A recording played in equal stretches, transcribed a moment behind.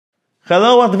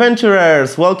Hello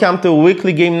adventurers! Welcome to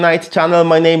Weekly Game Night channel.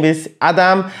 My name is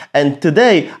Adam and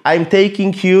today I'm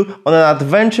taking you on an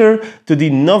adventure to the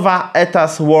Nova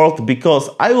Etas world because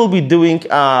I will be doing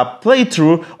a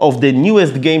playthrough of the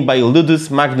newest game by Ludus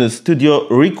Magnus Studio,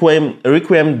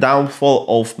 Requiem Downfall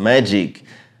of Magic.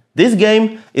 This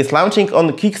game is launching on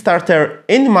Kickstarter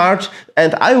in March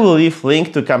and I will leave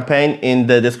link to campaign in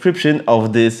the description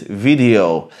of this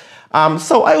video.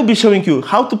 So I will be showing you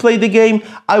how to play the game,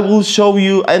 I will show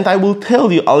you and I will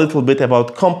tell you a little bit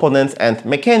about components and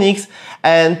mechanics,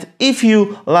 and if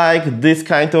you like this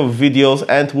kind of videos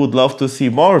and would love to see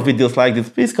more videos like this,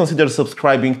 please consider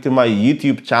subscribing to my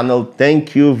YouTube channel.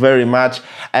 Thank you very much,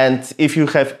 and if you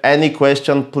have any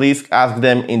question, please ask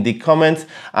them in the comments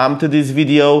to this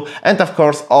video, and of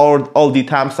course all the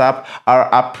thumbs up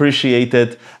are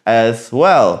appreciated as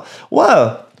well.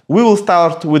 We will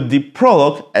start with the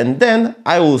prologue and then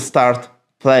I will start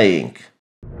playing.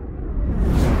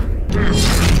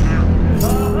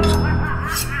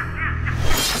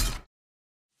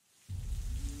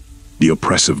 The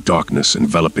oppressive darkness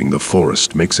enveloping the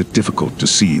forest makes it difficult to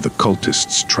see the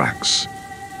cultists' tracks.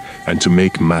 And to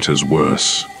make matters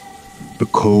worse, the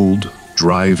cold,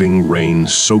 driving rain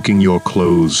soaking your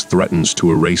clothes threatens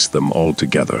to erase them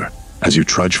altogether. As you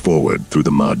trudge forward through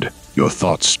the mud, your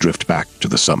thoughts drift back to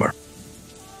the summer.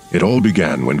 It all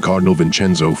began when Cardinal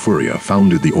Vincenzo Furia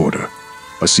founded the Order,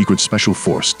 a secret special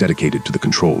force dedicated to the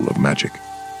control of magic.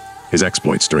 His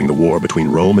exploits during the war between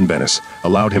Rome and Venice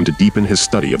allowed him to deepen his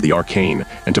study of the arcane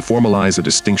and to formalize a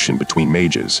distinction between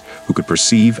mages who could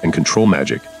perceive and control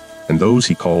magic, and those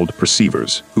he called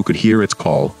perceivers who could hear its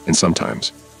call and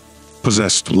sometimes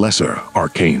possessed lesser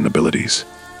arcane abilities.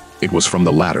 It was from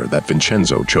the latter that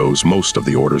Vincenzo chose most of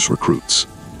the Order's recruits.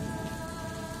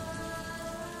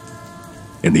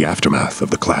 In the aftermath of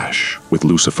the clash with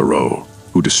Lucifero,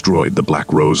 who destroyed the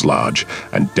Black Rose Lodge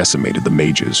and decimated the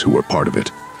mages who were part of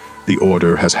it, the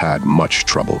Order has had much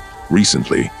trouble.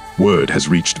 Recently, word has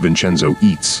reached Vincenzo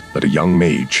Eats that a young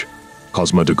mage,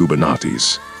 Cosma de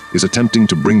Gubernatis, is attempting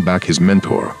to bring back his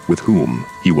mentor with whom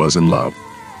he was in love.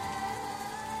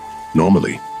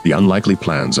 Normally, the unlikely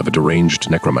plans of a deranged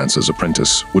necromancer's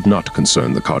apprentice would not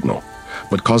concern the Cardinal.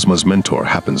 But Cosma's mentor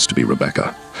happens to be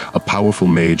Rebecca, a powerful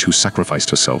mage who sacrificed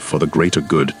herself for the greater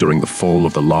good during the fall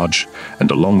of the Lodge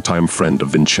and a longtime friend of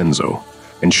Vincenzo.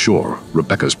 Ensure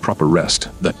Rebecca's proper rest,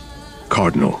 the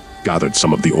Cardinal gathered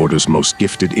some of the Order's most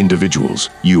gifted individuals,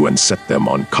 and set them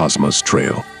on Cosma's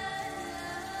trail.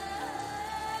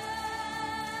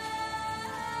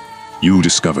 You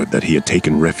discovered that he had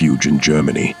taken refuge in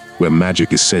Germany, where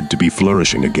magic is said to be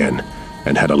flourishing again,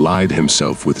 and had allied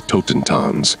himself with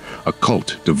Totentans, a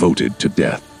cult devoted to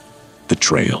death. The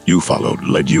trail you followed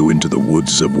led you into the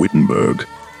woods of Wittenberg.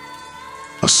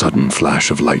 A sudden flash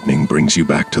of lightning brings you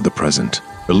back to the present,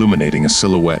 illuminating a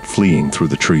silhouette fleeing through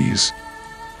the trees.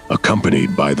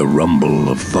 Accompanied by the rumble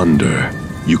of thunder,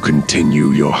 you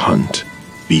continue your hunt.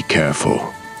 Be careful,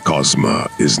 Cosma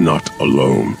is not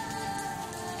alone.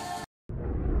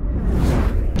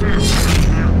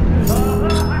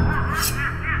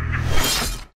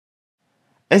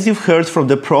 As you've heard from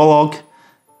the prologue,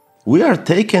 we are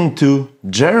taken to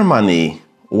Germany,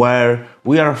 where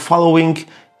we are following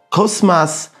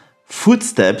Cosma's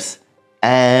footsteps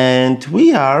and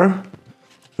we are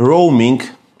roaming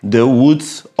the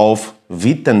woods of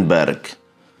Wittenberg,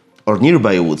 or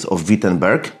nearby woods of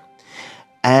Wittenberg.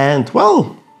 And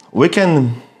well, we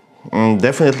can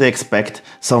definitely expect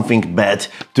something bad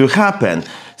to happen.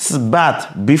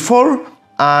 But before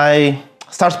I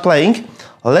start playing,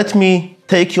 let me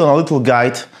take you on a little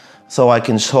guide so I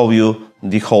can show you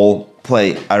the whole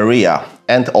play area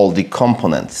and all the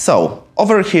components. So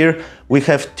over here we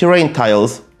have terrain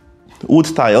tiles,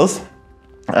 wood tiles,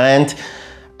 and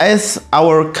as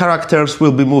our characters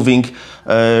will be moving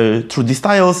through these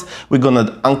tiles, we're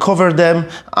gonna uncover them,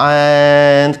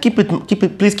 and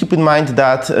please keep in mind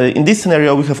that in this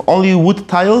scenario we have only wood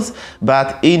tiles,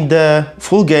 but in the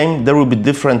full game there will be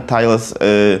different tiles,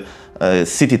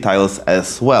 city tiles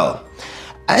as well.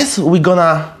 As we're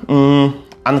gonna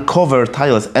uncover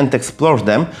tiles and explore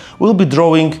them, we'll be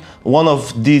drawing one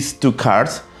of these two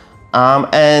cards,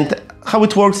 and how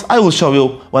it works I will show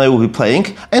you when I will be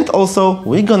playing, and also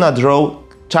we're gonna draw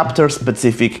chapter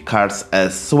specific cards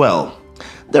as well.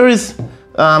 There is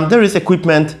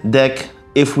equipment deck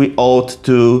if we ought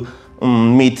to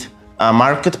meet a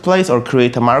marketplace or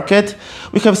create a market.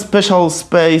 We have special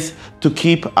space to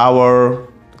keep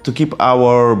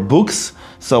our books.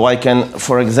 So I can,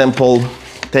 for example,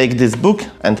 take this book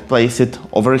and place it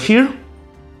over here.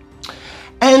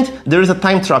 And there is a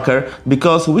time tracker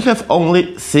because we have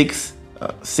only six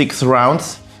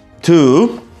rounds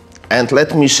 2, and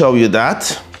let me show you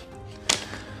that.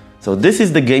 So this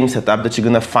is the game setup that you're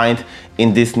gonna find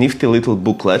in this nifty little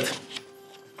booklet.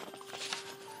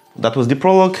 That was the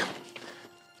prologue.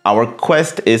 Our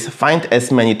quest is find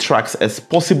as many tracks as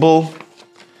possible.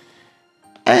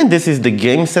 And this is the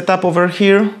game setup over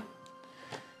here.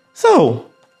 So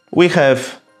we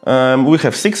have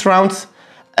 6 rounds,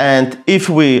 and if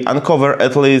we uncover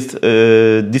at least,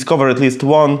 discover at least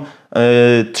one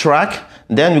track,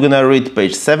 then we're gonna read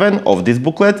page 7 of this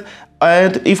booklet,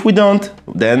 and if we don't,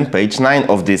 then page 9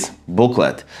 of this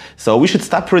booklet. So we should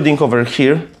stop reading over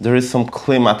here. There is some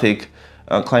climatic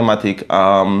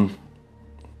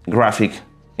graphic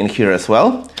in here as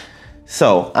well.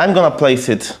 So I'm gonna place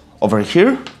it over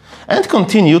here and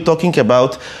continue talking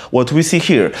about what we see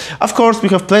here. Of course, we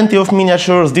have plenty of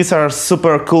miniatures. These are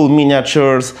super cool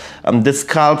miniatures. The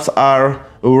sculpts are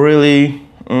really,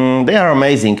 they are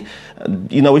amazing.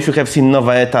 You know, if you have seen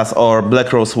Novaetas or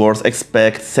Black Rose Wars,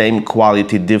 expect same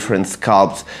quality, different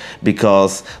sculpts,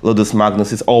 because Ludus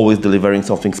Magnus is always delivering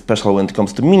something special when it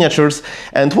comes to miniatures.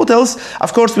 And what else?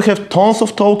 Of course, we have tons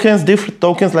of tokens, different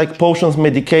tokens like potions,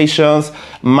 medications,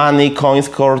 money, coins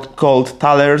called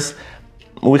thalers.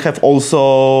 We have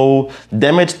also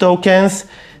damage tokens,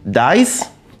 dice,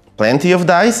 plenty of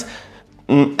dice,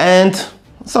 and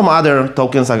some other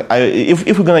tokens.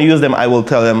 If we're gonna use them, I will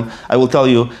tell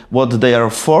you what they are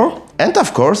for. And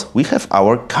of course, we have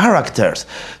our characters.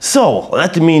 So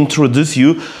let me introduce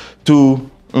you to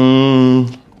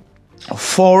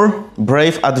 4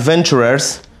 brave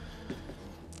adventurers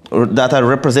that are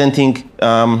representing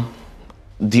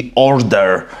the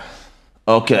order.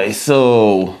 Okay,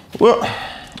 so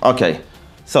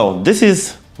so this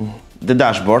is the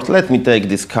dashboard. Let me take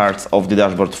these cards off the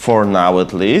dashboard for now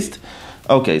at least.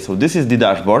 Okay, so this is the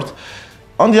dashboard.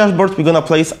 On the dashboard, we're gonna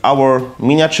place our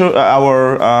miniature,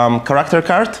 character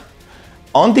card.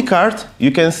 On the card,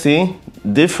 you can see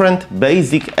different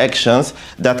basic actions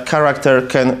that character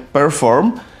can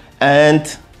perform,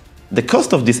 and the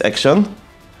cost of this action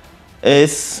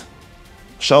is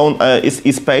shown,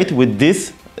 is paid with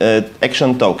these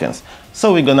action tokens.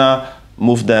 So we're gonna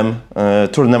move them,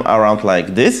 turn them around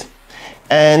like this,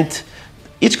 and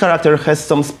each character has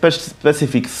some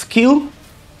specific skill.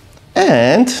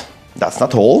 And that's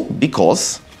not all,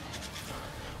 because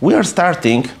we are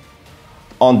starting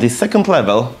on the 2nd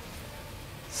level.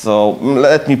 So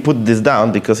let me put this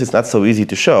down because it's not so easy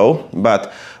to show,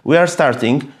 but we are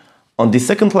starting on the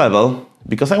 2nd level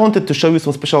because I wanted to show you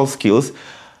some special skills.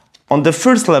 On the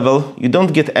 1st level, you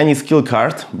don't get any skill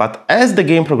card, but as the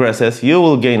game progresses, you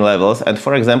will gain levels. And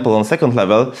for example, on 2nd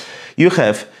level, you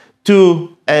have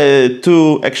two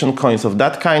action coins of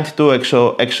that kind, 2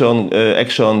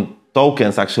 action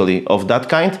tokens actually of that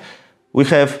kind. We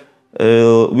have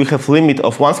limit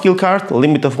of 1 skill card,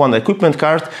 limit of 1 equipment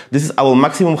card. This is our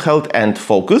maximum health and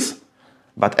focus.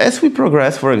 But as we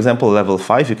progress, for example, level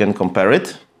 5, you can compare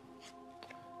it.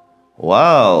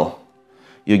 Wow,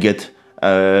 you get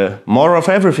more of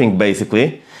everything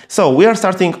basically. So we are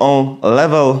starting on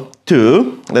level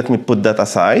 2. Let me put that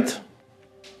aside.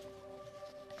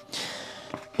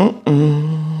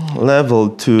 Level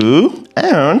 2,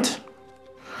 and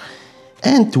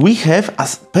we have a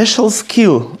special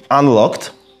skill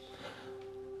unlocked.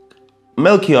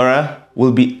 Melchiora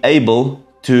will be able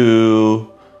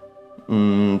to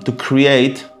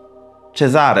create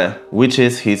Cesare, which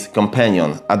is his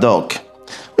companion, a dog.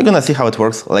 We're gonna see how it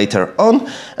works later on.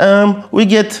 We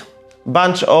get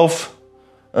bunch of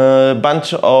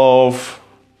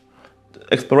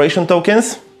exploration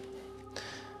tokens,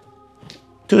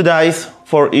 2 dice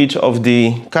for each of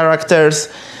the characters,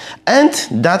 and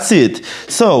that's it.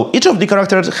 So each of the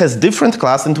characters has different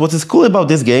class, and what is cool about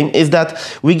this game is that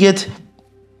we get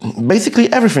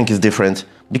basically everything is different,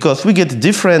 because we get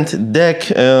different deck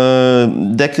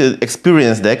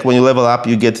experience deck. When you level up,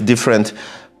 you get different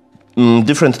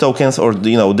tokens, or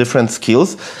different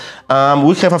skills.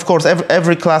 We have, of course,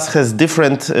 every class has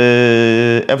different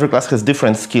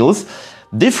skills.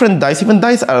 Different dice, even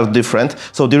dice are different,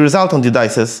 so the result on the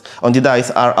dice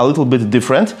are a little bit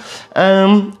different,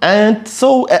 and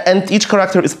each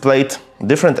character is played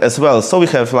different as well. So we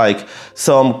have like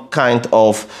some kind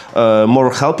of more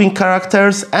helping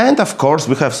characters, and of course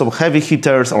we have some heavy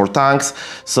hitters or tanks.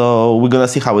 So we're gonna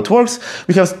see how it works.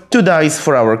 We have 2 dice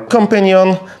for our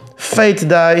companion, fate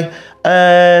die,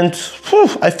 and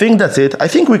I think that's it. I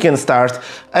think we can start.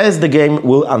 As the game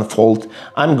will unfold,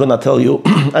 I'm gonna tell you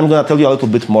a little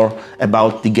bit more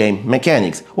about the game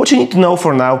mechanics. What you need to know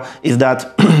for now is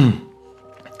that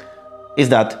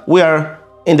we are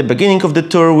in the beginning of the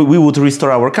tour. We would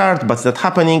restore our card, but it's not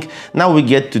happening. Now we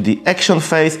get to the action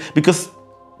phase, because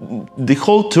the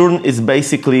whole turn is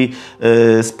basically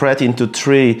spread into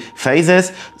 3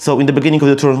 phases. So in the beginning of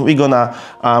the turn, we're gonna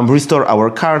restore our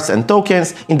cards and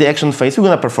tokens. In the action phase, we're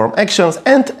gonna perform actions,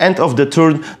 and end of the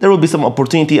turn, there will be some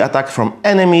opportunity attack from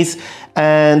enemies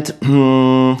and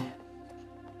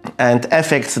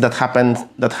effects that happen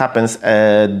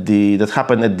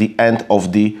at the end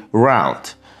of the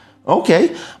round. Okay,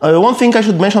 one thing I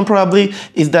should mention probably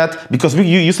is that, because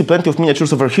you see plenty of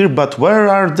miniatures over here, but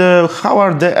how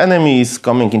are the enemies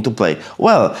coming into play?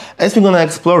 Well, as we're gonna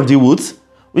explore the woods,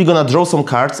 we're gonna draw some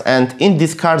cards, and in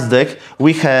this cards deck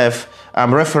we have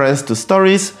reference to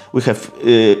stories, we have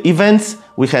events,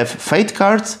 we have fate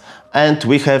cards, and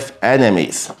we have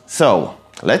enemies. So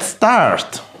let's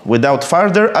start. Without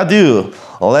further ado,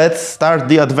 let's start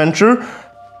the adventure.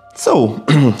 So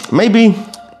maybe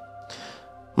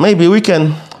we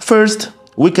can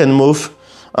move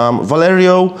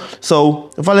Valerio. So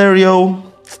Valerio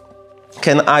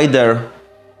can either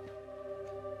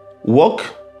walk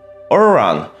or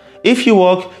run. If you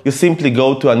walk, you simply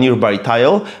go to a nearby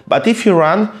tile, but if you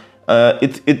run,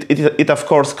 it of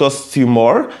course costs you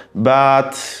more,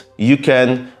 but you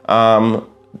can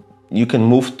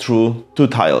move through 2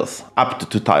 tiles, up to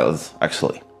 2 tiles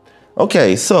actually.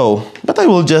 Okay, so but I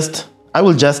will just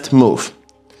move.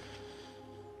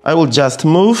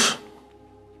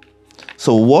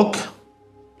 So walk,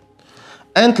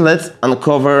 and let's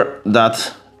uncover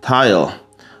that tile.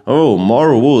 Oh,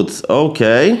 more woods.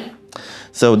 Okay.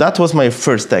 So that was my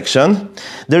first action.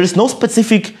 There is no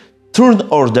specific turn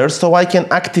order, so I can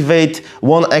activate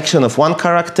one action of one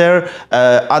character,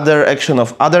 other action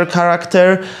of other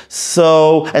character.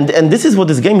 So, and this is what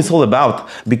this game is all about,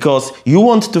 because you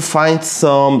want to find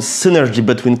some synergy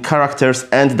between characters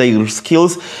and their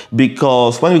skills,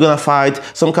 because when we're gonna fight,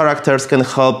 some characters can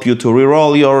help you to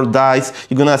reroll your dice.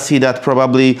 You're gonna see that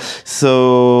probably.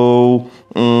 So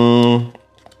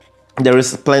there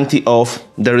is plenty of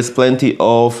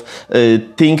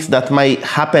things that might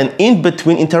happen in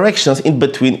between interactions, in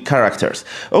between characters.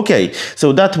 Okay,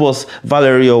 so that was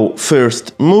Valerio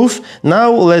first move. Now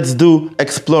let's do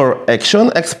explore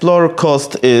action. Explore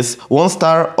cost is 1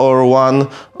 star or one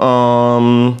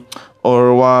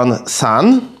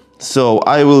sun. So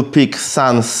I will pick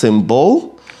sun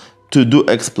symbol to do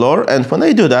explore, and when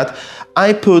I do that,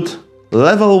 I put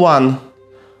level 1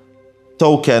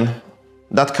 token,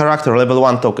 that character level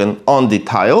 1 token, on the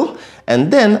tile,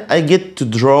 and then I get to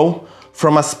draw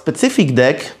from a specific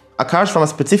deck, a card from a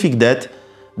specific deck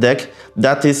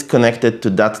that is connected to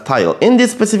that tile. In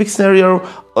this specific scenario,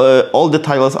 all the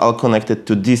tiles are connected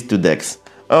to these 2 decks.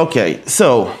 Okay,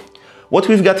 so what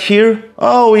we've got here?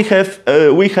 Oh, we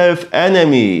have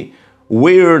enemy,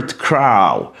 weird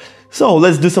crow. So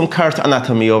let's do some card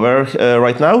anatomy over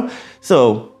right now.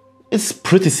 So it's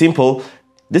pretty simple.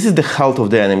 This is the health of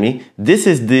the enemy. This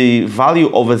is the value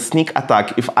of a sneak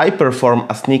attack. If I perform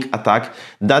a sneak attack,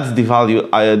 that's the value,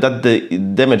 the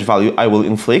damage value I will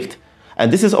inflict. And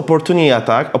this is opportunity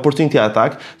attack.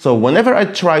 So whenever I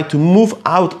try to move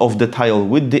out of the tile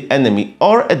with the enemy,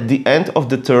 or at the end of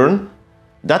the turn,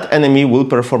 that enemy will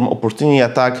perform opportunity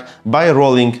attack by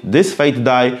rolling this fate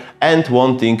die and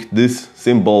wanting this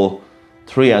symbol,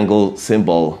 triangle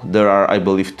symbol. There are, I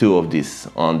believe, 2 of these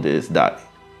on this die.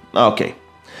 Okay.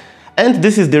 And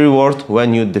this is the reward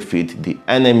when you defeat the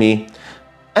enemy.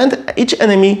 And each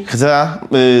enemy has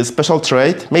a special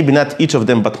trait, maybe not each of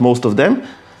them, but most of them.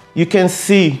 You can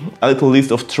see a little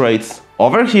list of traits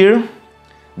over here.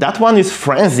 That one is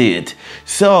frenzied.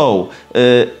 So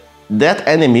that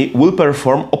enemy will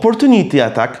perform opportunity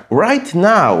attack right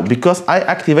now because I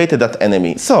activated that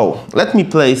enemy. So let me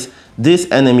place this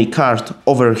enemy card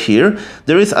over here.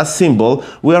 There is a symbol.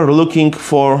 We are looking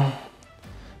for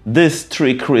these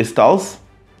 3 crystals,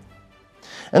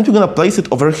 and we're gonna place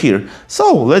it over here.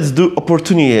 So let's do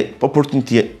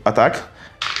opportunity attack.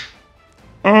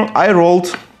 I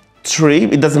rolled 3.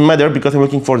 It doesn't matter because I'm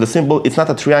looking for the symbol. It's not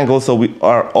a triangle, so we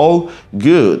are all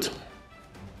good.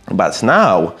 But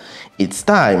now it's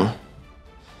time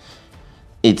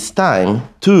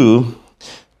to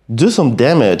do some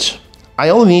damage. I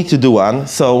only need to do 1,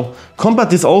 so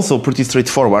combat is also pretty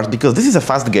straightforward because this is a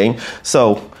fast game.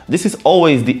 So this is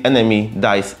always the enemy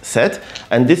dice set,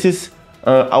 and this is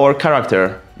our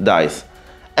character dice.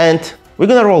 And we're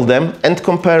gonna roll them and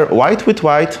compare white with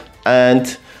white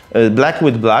and black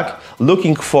with black,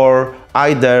 looking for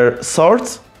either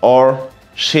swords or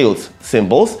shield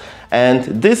symbols. And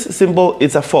this symbol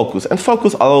is a focus, and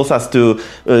focus allows us to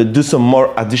do some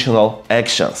more additional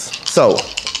actions. So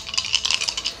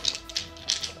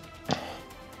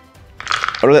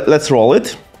let's roll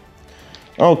it.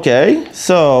 Okay,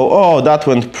 so, oh, that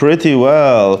went pretty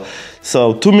well.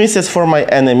 So 2 misses for my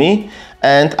enemy,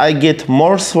 and I get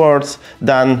more swords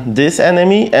than this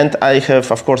enemy, and I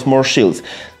have, of course, more shields.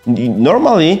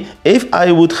 Normally, if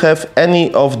I would have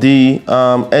any of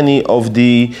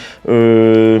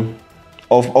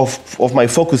my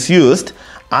focus used,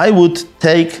 I would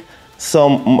take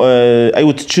some. I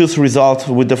would choose result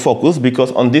with the focus,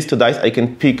 because on these 2 dice I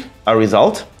can pick a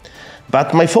result.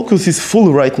 But my focus is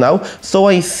full right now, so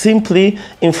I simply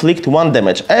inflict 1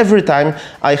 damage. Every time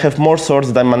I have more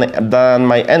swords than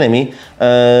my enemy,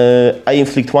 I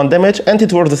inflict 1 damage, and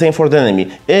it works the same for the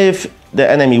enemy. If the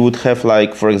enemy would have,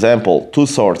 like, for example, 2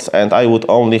 swords, and I would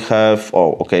only have,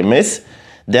 miss,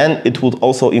 then it would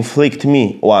also inflict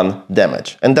me 1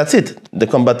 damage. And that's it. The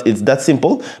combat is that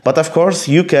simple, but of course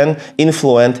you can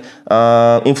influence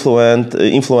the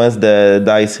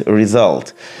dice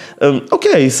result.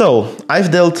 Okay, so I've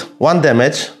dealt 1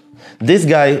 damage. This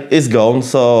guy is gone,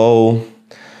 so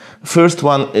first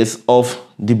one is off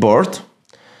the board,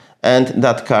 and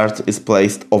that card is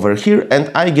placed over here, and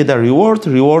I get a reward.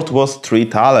 Reward was 3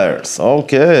 thalers.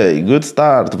 Okay, good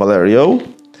start, Valerio.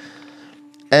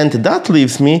 And that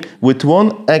leaves me with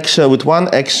one action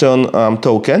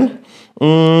token,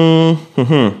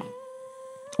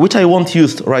 which I won't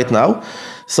use right now.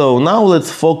 So now let's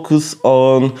focus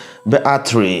on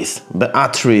Beatrice.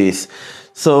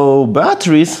 So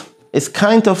Beatrice is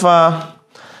kind of a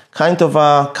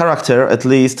character, at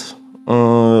least.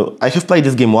 I have played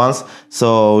this game once,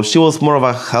 so she was more of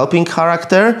a helping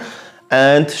character,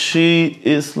 and she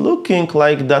is looking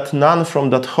like that nun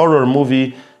from that horror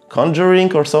movie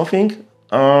Conjuring or something.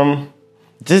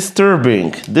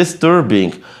 Disturbing.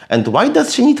 And why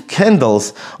does she need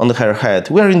candles on her head?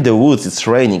 We are in the woods, it's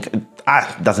raining.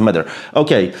 Doesn't matter.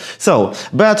 Okay, so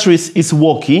Beatrice is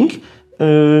walking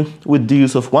with the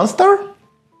use of 1 star,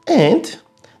 and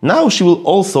now she will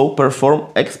also perform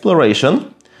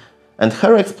exploration, and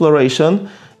her exploration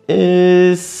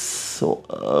is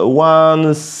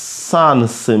 1 sun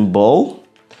symbol.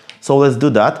 So let's do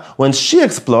that. When she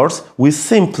explores, we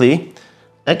simply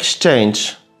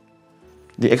exchange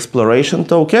the exploration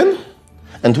token,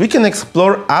 and we can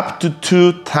explore up to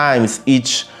 2 times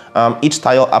each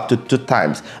tile, up to 2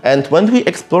 times. And when we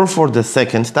explore for the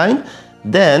 2nd time,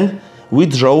 then we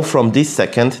draw from this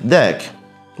 2nd deck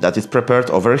that is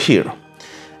prepared over here.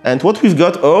 And what we've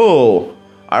got,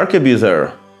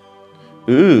 Arquebuser.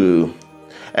 Ooh.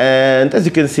 And as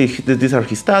you can see, these are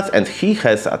his stats, and he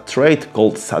has a trait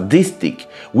called Sadistic,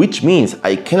 which means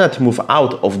I cannot move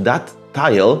out of that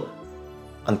tile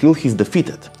until he's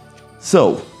defeated.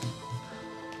 So,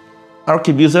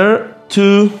 Arquebuser,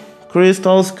 2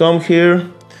 crystals, come here.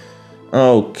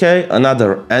 Okay,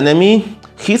 another enemy.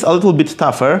 He's a little bit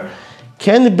tougher.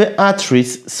 Can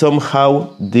Beatrice somehow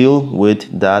deal with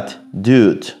that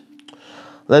dude?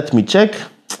 Let me check.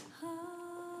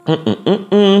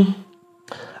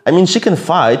 I mean, she can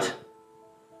fight.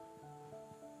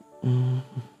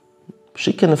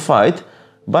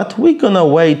 But we're gonna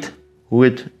wait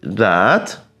with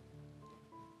that.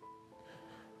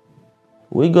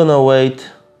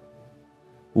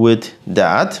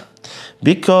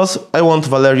 Because I want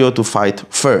Valerio to fight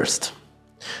first.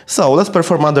 So let's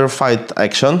perform another fight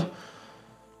action.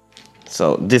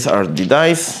 So these are the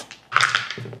dice.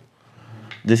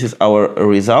 This is our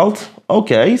result.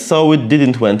 Okay, so it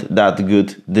didn't went that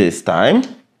good this time.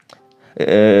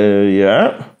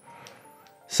 Yeah.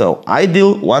 So I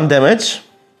deal 1 damage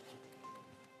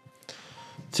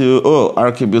to...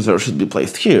 Arquebuser should be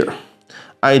placed here.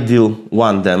 I deal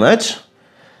 1 damage,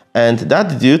 and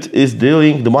that dude is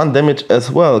dealing the 1 damage as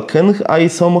well. Can I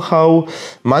somehow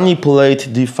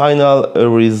manipulate the final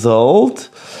result?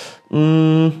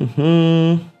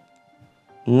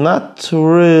 Not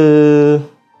really.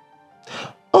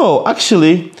 Oh,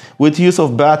 actually, with use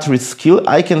of Beatrice's skill,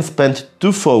 I can spend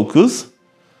 2 focus.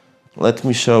 Let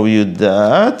me show you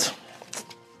that.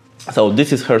 So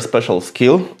this is her special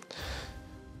skill.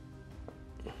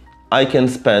 I can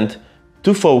spend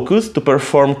 2 focus to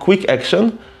perform quick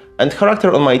action, and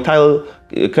character on my tile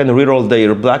can reroll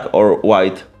their black or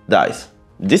white dice.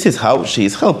 This is how she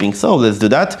is helping, so let's do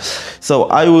that. So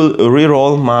I will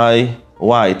reroll my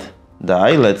white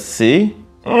die, let's see.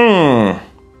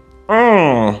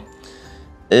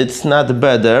 It's not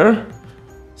better.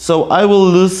 So I will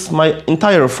lose my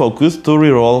entire focus to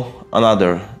reroll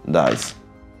another dice.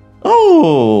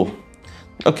 Oh!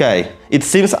 Okay, it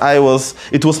seems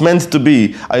it was meant to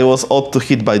be. I was ought to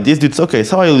hit by this dude. Okay,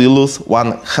 so I will lose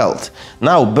 1 health.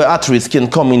 Now Beatrice can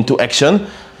come into action.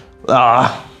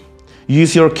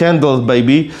 Use your candles,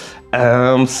 baby.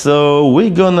 So we're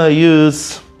gonna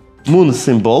use moon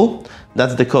symbol.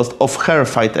 That's the cost of her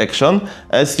fight action.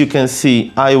 As you can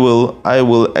see, I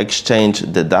will exchange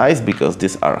the dice because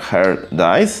these are her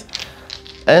dice.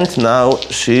 And now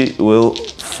she will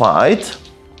fight.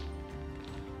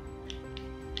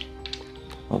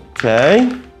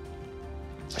 Okay.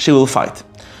 She will fight.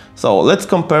 So let's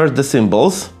compare the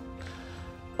symbols.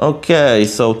 Okay,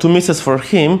 so 2 misses for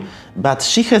him, but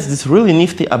she has this really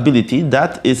nifty ability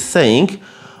that is saying,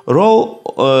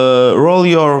 roll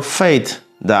your fate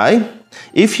die.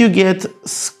 If you get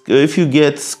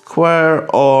square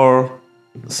or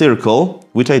circle,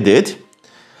 which I did,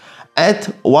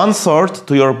 add 1 sword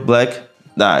to your black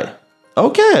die.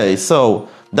 Okay, so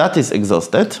that is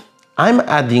exhausted. I'm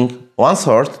adding 1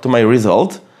 sword to my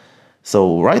result.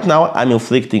 So right now I'm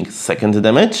inflicting 2nd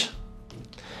damage.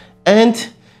 And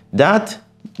that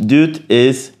dude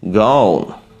is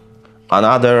gone.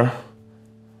 Another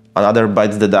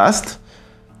bites the dust.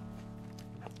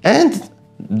 And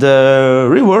the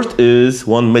reward is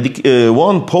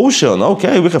one potion.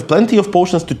 Okay, we have plenty of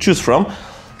potions to choose from.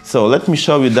 So let me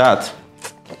show you that.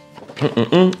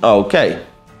 Okay,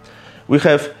 we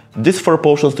have these 4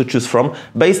 potions to choose from.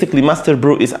 Basically, Master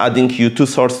Brew is adding you 2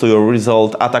 swords to your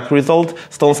attack result,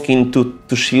 Stone Skin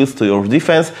to shields to your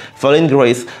defense. Falling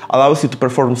Grace allows you to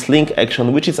perform Sling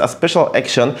action, which is a special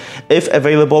action. If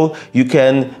available, you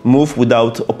can move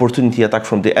without opportunity attack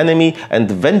from the enemy, and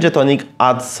Vengetonic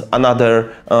adds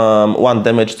another 1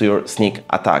 damage to your sneak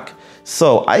attack.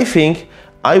 So I think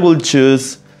I will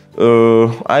choose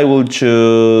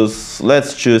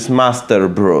let's choose Master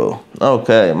Brew.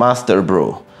 Okay, Master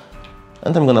Brew.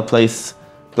 And I'm gonna place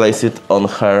it on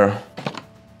her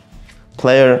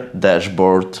player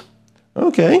dashboard.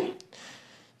 Okay.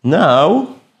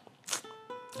 Now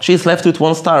she's left with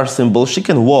 1 star symbol. She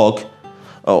can walk.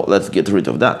 Oh, let's get rid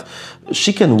of that.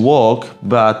 She can walk,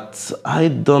 but I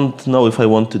don't know if I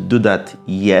want to do that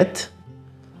yet.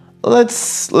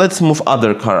 Let's move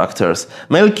other characters.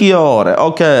 Melchiorre,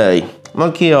 okay,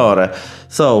 Melchiorre.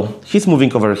 So he's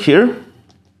moving over here.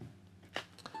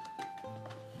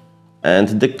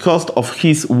 And the cost of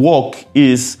his walk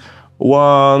is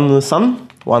 1 sun.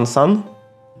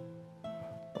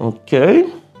 Okay.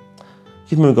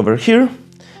 He's moving over here.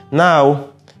 Now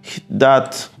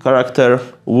that character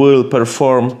will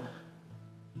perform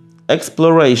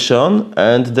exploration,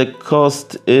 and the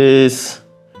cost is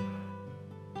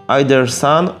either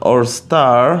sun or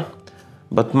star,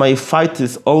 but my fight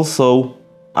is also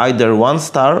either 1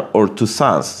 star or 2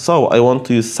 suns. So I want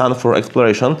to use sun for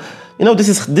exploration. You know, this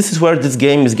is where this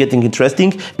game is getting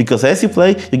interesting, because as you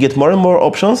play, you get more and more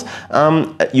options.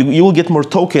 You will get more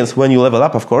tokens when you level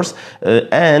up, of course,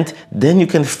 and then you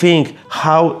can think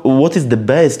what is the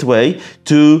best way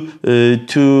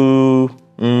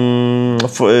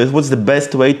what's the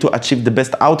best way to achieve the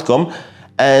best outcome.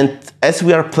 And as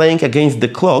we are playing against the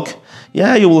clock,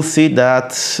 yeah, you will see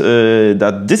that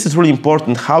that this is really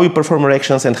important, how you perform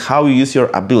reactions and how you use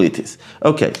your abilities.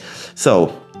 Okay,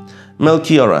 so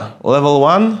Melchiorre, level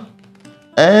 1,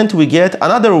 and we get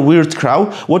another weird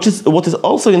crow. What is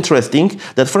also interesting,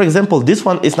 that for example this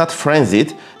one is not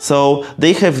frenzied, so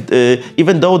they have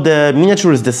even though the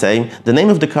miniature is the same, the name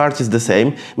of the card is the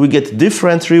same, we get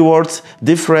different rewards,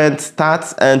 different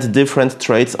stats, and different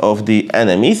traits of the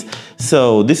enemies.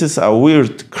 So this is a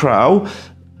weird crow,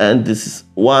 and this is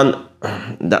one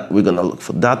that we're gonna look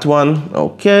for that one.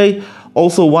 Okay,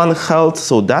 also 1 health,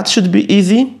 so that should be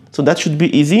easy.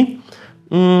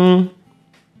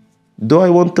 Do I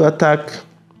want to attack?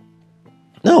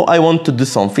 No, I want to do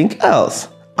something else.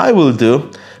 I will do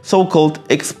so-called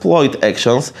exploit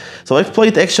actions. So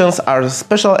exploit actions are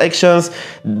special actions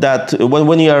that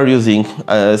when you are using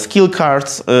skill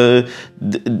cards,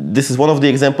 this is one of the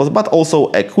examples, but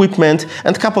also equipment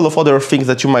and a couple of other things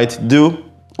that you might do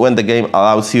when the game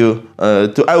allows you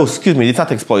to, oh, excuse me, it's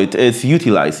not exploit, it's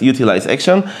utilize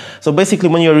action. So basically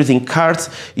when you're using cards,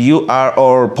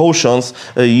 or potions,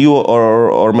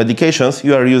 or medications,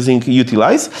 you are using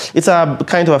utilize. It's a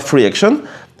kind of a free action.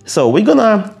 So we're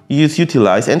gonna use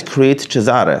utilize and create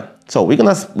Cesare. So we're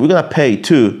gonna pay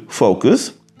to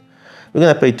focus. We're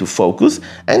gonna pay to focus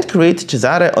and create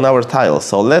Cesare on our tile.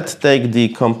 So let's take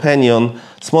the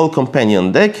small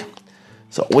companion deck.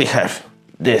 So we have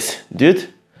this dude,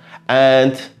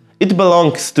 and it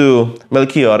belongs to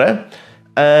Melchiorre,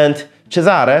 and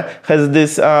Cesare has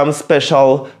this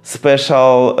special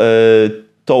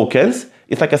tokens.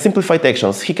 It's like a simplified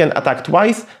actions. He can attack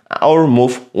twice or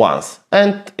move once,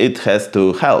 and it has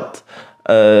to health,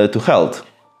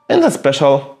 and a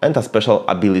special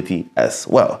ability as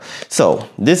well. So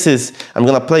this is, I'm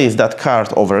gonna place that card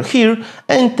over here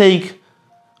and take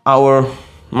our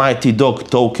Mighty Dog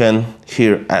token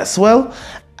here as well,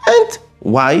 and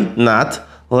why not?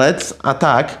 Let's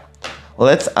attack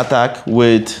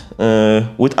with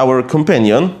our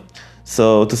companion.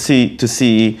 So to see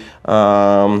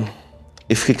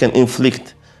if he can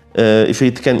inflict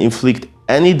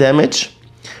any damage.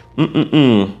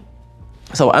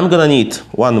 So I'm gonna need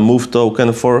 1 move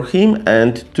token for him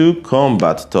and 2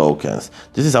 combat tokens.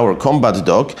 This is our combat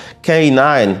dog,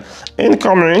 K9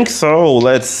 incoming. So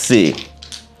let's see.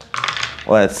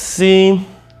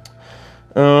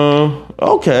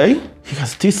 Okay, he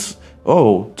has this.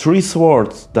 Oh, 3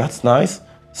 swords. That's nice.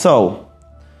 So,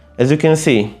 as you can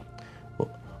see,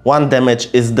 1 damage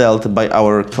is dealt by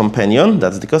our companion.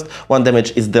 That's the cost. 1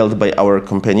 damage is dealt by our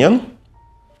companion.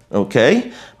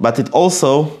 Okay, but it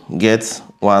also gets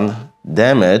 1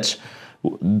 damage.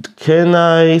 Can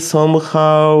I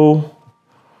somehow...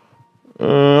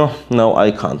 no,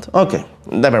 I can't. Okay,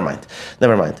 never mind.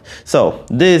 So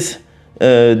this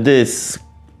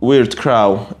weird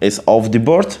crow is off the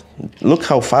board. Look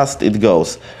how fast it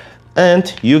goes.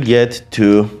 And you get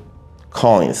 2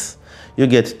 coins.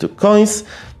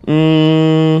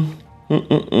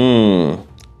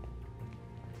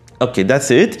 Okay,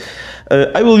 that's it.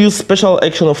 I will use special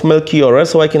action of Melchiorre,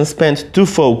 so I can spend 2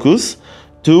 focus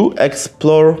to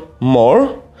explore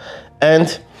more.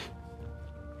 And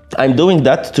I'm doing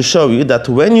that to show you that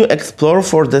when you explore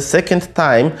for the second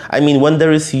time, I mean when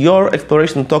there is your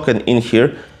exploration token in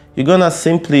here, you're gonna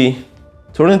simply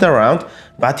turn it around,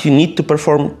 but you need to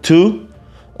perform 2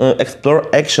 explore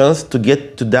actions to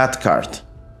get to that card.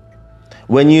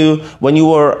 When you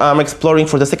were exploring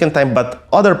for the second time, but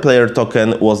other player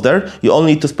token was there, you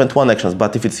only need to spend 1 action.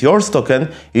 But if it's yours token,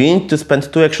 you need to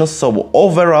spend 2 actions. So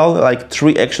overall, like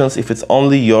 3 actions if it's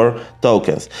only your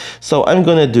tokens. So I'm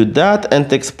gonna do that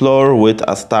and explore with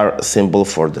a star symbol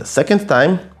for the second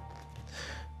time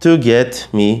to get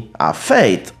me a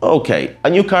fate. Okay, a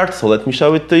new card. So let me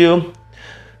show it to you.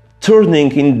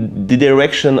 Turning in the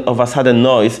direction of a sudden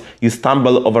noise, you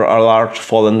stumble over a large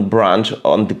fallen branch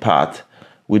on the path,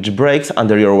 which breaks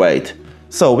under your weight.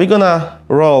 So we're gonna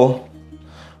roll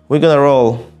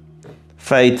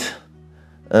fate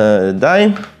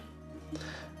die,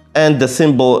 and the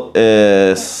symbol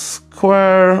is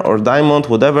square or diamond,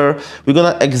 whatever. We're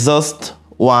gonna exhaust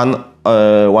one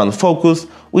focus.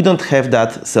 We don't have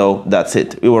that, so that's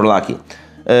it. We were lucky.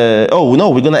 Oh no,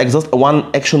 we're gonna exhaust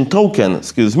 1 action token,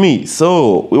 excuse me,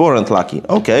 so we weren't lucky.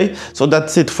 Okay, so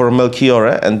that's it for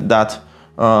Melchiorre and that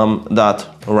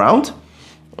round.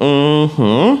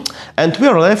 And we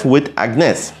are left with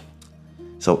Agnes.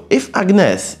 So if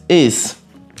Agnes is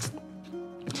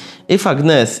if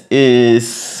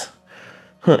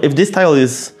this tile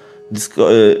is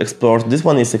explored, this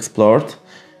one is explored,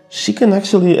 she can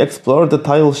actually explore the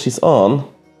tile she's on.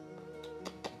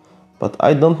 But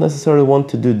I don't necessarily want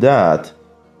to do that.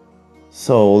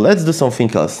 So let's do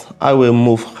something else. I will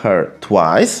move her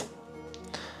twice.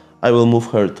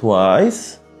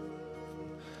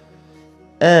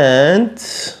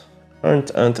 And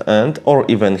or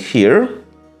even here.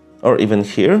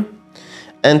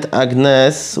 And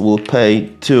Agnes will pay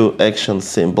 2 action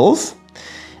symbols.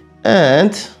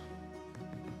 And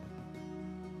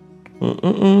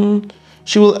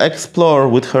she will explore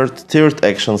with her 3rd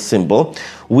action symbol,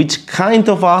 which kind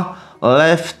of a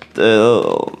left,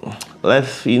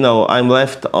 you know, I'm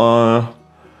left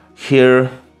here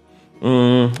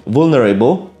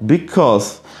vulnerable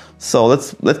because, so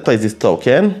let's place this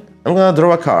token. I'm gonna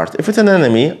draw a card. If it's an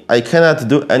enemy, I cannot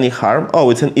do any harm.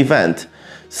 Oh, it's an event.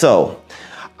 So,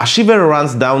 a shiver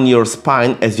runs down your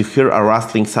spine as you hear a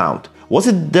rustling sound. Was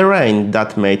it the rain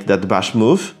that made that bush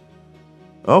move?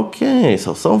 Okay,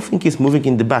 so something is moving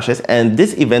in the bushes, and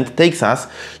this event takes us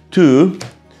to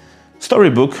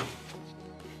storybook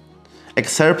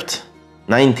excerpt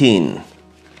 19.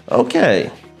 Okay,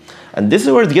 and this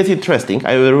is where it gets interesting.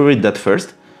 I will read that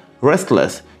first.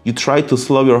 Restless, you try to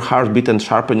slow your heartbeat and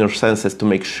sharpen your senses to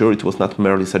make sure it was not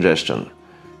merely suggestion.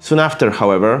 Soon after,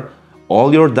 however,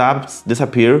 all your doubts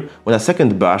disappear when a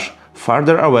second bush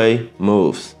farther away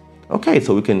moves. Okay,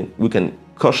 so we can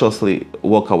cautiously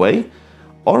walk away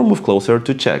or move closer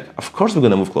to check. Of course we're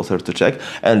gonna move closer to check,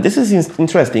 and this is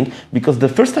interesting because the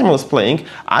first time I was playing,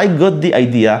 I got the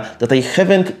idea that I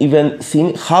haven't even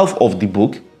seen half of the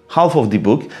book,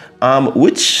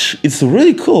 which is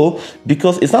really cool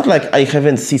because it's not like I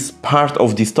haven't seen part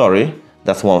of the story,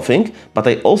 that's one thing, but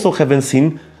I also haven't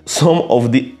seen some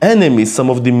of the enemies, some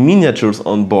of the miniatures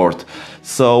on board.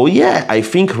 So yeah, I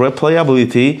think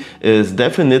replayability is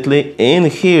definitely in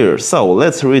here. So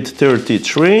let's read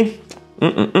 33.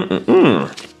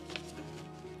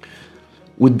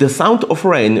 With the sound of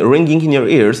rain ringing in your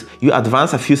ears, you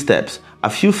advance a few steps. A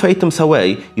few fathoms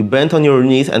away, you bend on your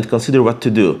knees and consider what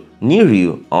to do. Near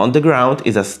you, on the ground,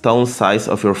 is a stone size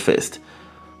of your fist.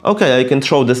 Okay, I can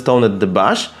throw the stone at the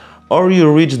bush, or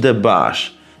you reach the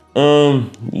bush.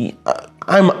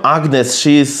 I'm Agnes,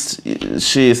 she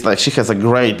has a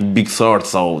great big sword,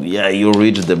 so yeah, you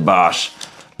reach the bush.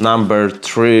 Number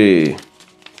 3.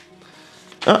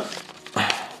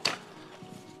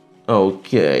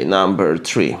 Okay, number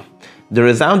 3. The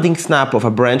resounding snap of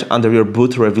a branch under your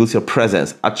boot reveals your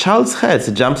presence. A child's head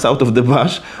jumps out of the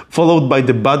bush, followed by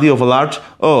the body of a large,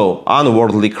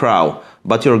 unworldly crow.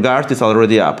 But your guard is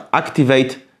already up.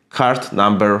 Activate card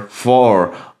number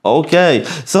 4. Okay,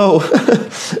 so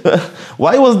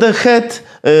why was the head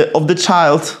of the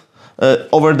child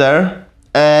over there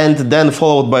and then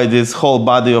followed by this whole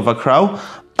body of a crow?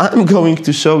 I'm going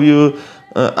to show you.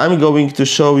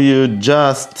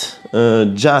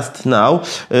 Just now.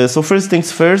 So first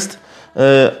things first,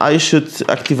 I should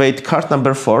activate card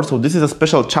number 4. So this is a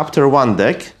special chapter 1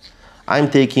 deck. I'm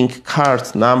taking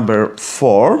card number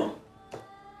 4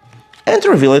 and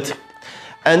reveal it.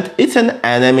 And it's an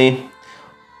enemy.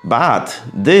 But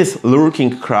this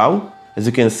lurking crow, as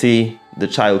you can see, the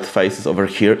child faces over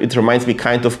here. It reminds me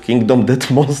kind of Kingdom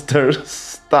Death Monster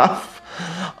stuff,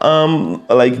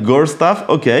 like gore stuff.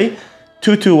 Okay,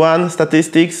 2-1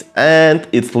 statistics, and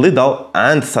it's lethal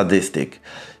and sadistic.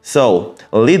 So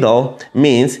lethal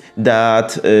means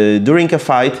that during a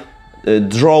fight,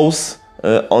 draws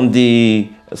on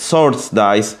the swords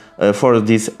dice for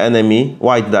this enemy,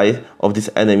 white die of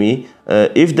this enemy.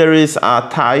 If there is a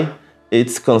tie,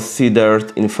 it's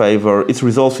considered in favor, it's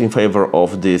resolved in favor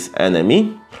of this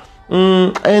enemy.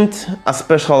 And a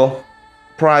special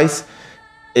prize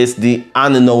is the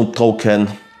unknown token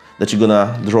that you're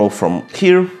gonna draw from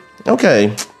here.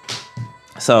 Okay,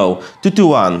 so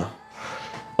 2-1.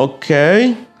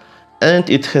 Okay, and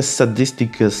it has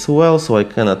sadistic as well, so I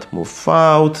cannot move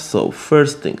out. So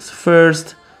first things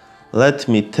first, let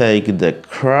me take the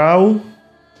crow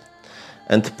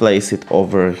and place it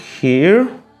over here.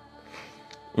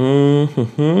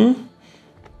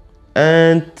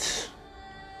 And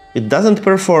it doesn't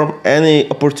perform any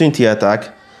opportunity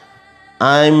attack.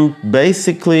 I'm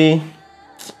basically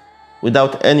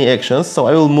without any actions, so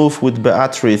I will move with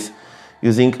Beatrice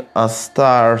using a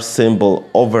star symbol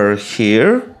over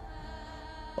here.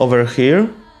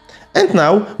 And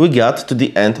now we got to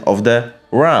the end of the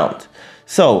round.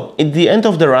 So at the end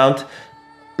of the round,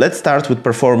 let's start with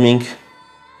performing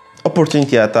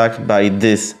opportunity attack by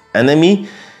this enemy.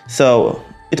 So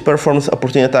it performs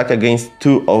opportunity attack against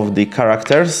 2 of the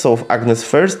characters. So Agnes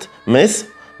first, miss.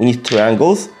 We need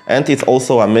triangles, and it's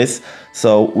also a miss.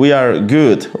 So we are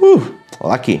good. Woo,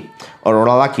 lucky, or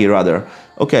lucky rather.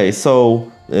 Okay,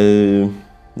 so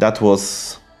that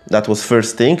was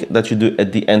first thing that you do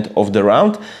at the end of the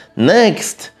round.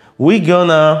 Next, we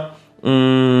gonna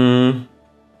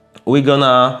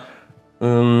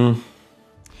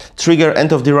trigger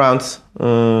end of the round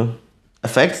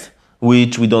effects,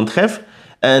 which we don't have.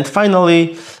 And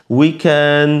finally, we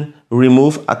can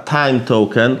remove a time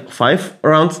token. 5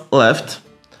 rounds left.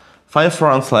 5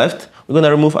 rounds left. We're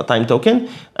gonna remove a time token.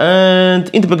 And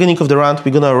in the beginning of the round,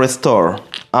 we're gonna restore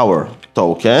our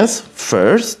tokens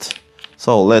first.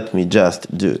 So let me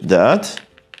just do that.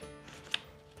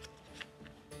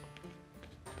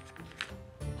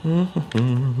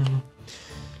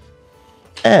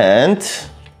 And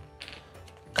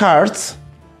cards,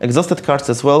 exhausted cards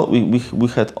as well. We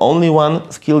had only one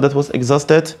skill that was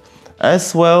exhausted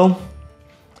as well.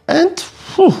 And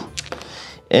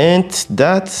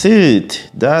that's it.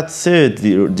 That's it,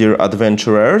 dear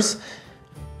adventurers.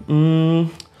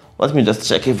 Let me just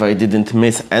check if I didn't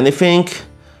miss anything.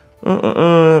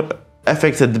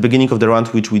 Effects at the beginning of the round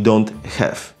which we don't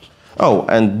have. Oh,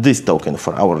 and this token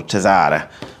for our Cesare,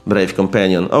 brave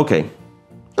companion. Okay.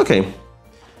 Okay.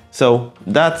 So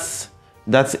that's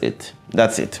it.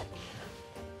 That's it.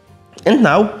 And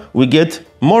now we get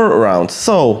more rounds.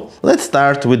 So let's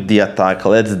start with the attack.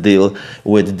 Let's deal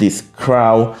with this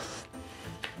crow.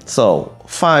 So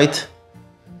fight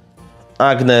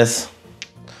Agnes.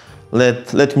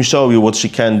 Let me show you what she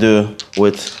can do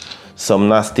with some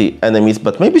nasty enemies,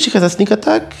 but maybe she has a sneak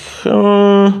attack.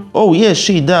 Oh yes,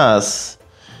 she does.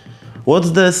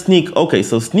 What's the sneak? Okay,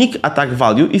 so sneak attack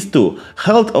value is 2.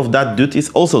 Health of that dude is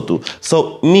also 2.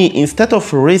 So me, instead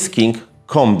of risking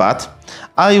combat,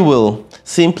 I will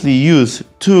simply use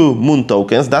 2 moon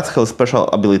tokens, that's her special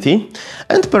ability,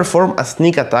 and perform a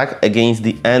sneak attack against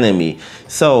the enemy.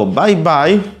 So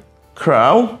bye-bye,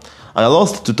 crow. I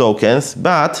lost 2 tokens,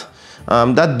 but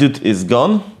that dude is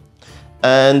gone.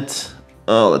 And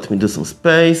let me do some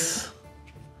space.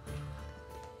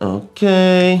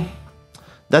 Okay.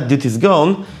 That dude is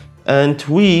gone, and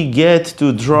we get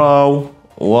to draw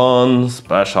one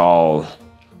special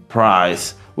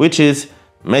prize, which is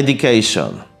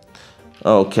medication.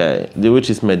 Okay, which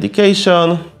is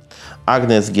medication.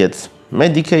 Agnes gets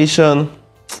medication.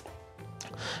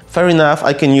 Fair enough,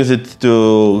 I can use it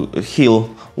to heal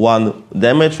 1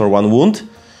 damage or 1 wound.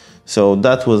 So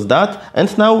that was that.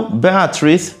 And now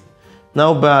Beatrice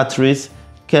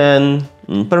can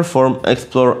perform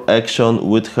explore action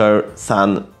with her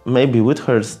sun, maybe with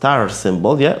her star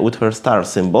symbol. Yeah, with her star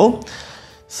symbol.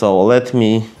 So let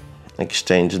me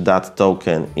exchange that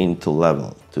token into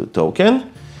level 2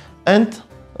 token. And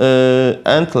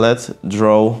let's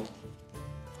draw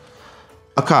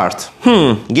a card.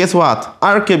 Guess what?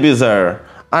 Arquebuser.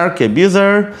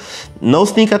 Arquebuser, no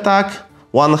sneak attack,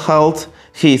 1 health.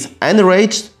 He's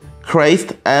enraged,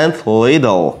 crazed, and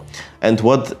lethal. And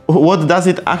what does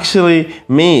it actually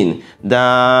mean?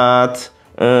 That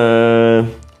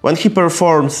when he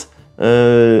performs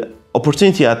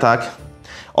opportunity attack,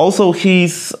 also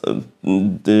his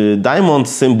diamond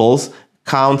symbols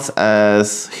counts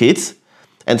as hits,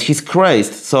 and he's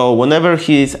crazed. So whenever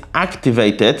he's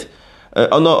activated,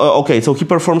 so he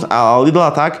performs a little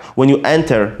attack when you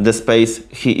enter the space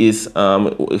he is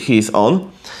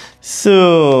on.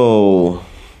 So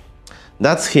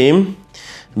that's him.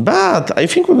 But I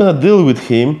think we're gonna deal with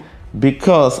him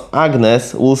because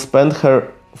Agnes will spend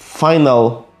her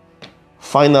final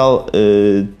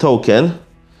token.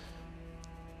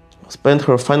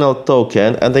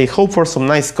 And I hope for some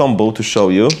nice combo to show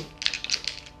you.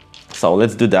 So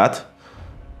let's do that.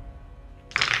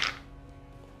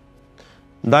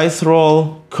 Dice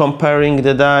roll, comparing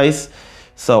the dice.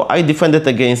 So I defended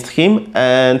against him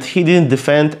and he didn't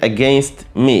defend against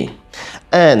me.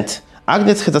 And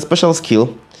Agnes has a special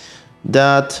skill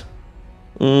that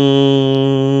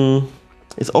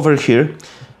is over here.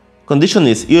 Condition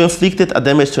is you inflicted a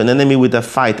damage to an enemy with a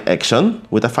fight action.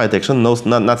 No,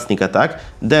 not sneak attack.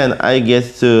 Then I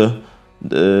get to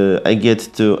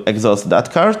exhaust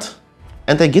that card,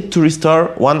 and I get to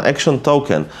restore 1 action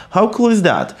token. How cool is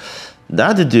that?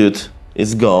 That dude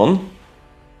is gone,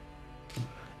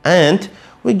 and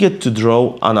we get to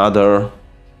draw another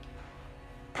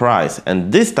prize.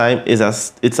 And this time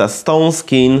it's a stone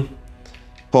skin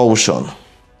potion.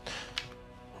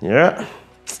 Yeah.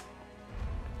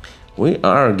 We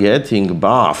are getting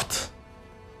buffed.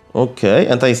 Okay,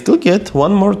 and I still get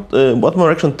one more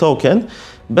action token,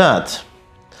 but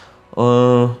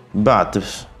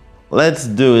let's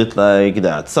do it like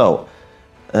that. So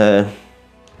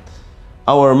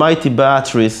our mighty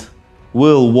Beatrice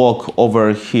will walk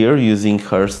over here using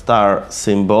her star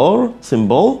symbol.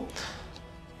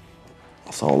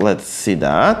 So let's see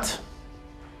that.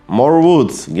 More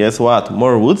woods. Guess what?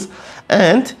 More woods.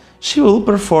 And she will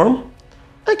perform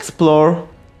explore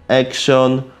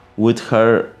action with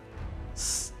her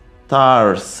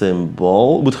star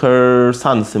symbol, with her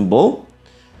sun symbol.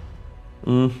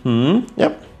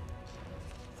 Yep.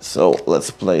 So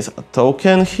let's place a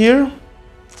token here.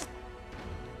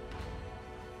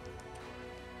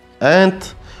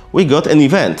 And we got an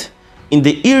event. In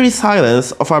the eerie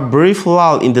silence of a brief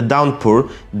lull in the downpour,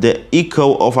 the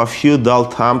echo of a few dull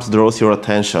thumps draws your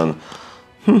attention.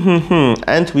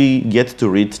 And we get to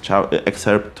read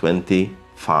excerpt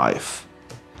 25.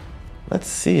 Let's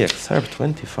see excerpt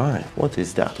 25. What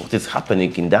is that? What is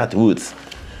happening in that woods?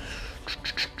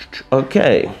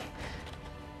 Okay.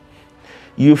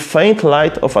 You faint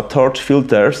light of a torch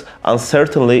filters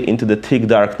uncertainly into the thick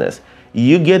darkness.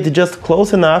 You get just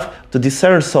close enough to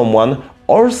discern someone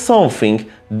or something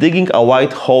digging a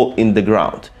wide hole in the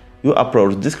ground. You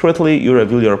approach discreetly, you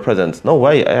reveal your presence. No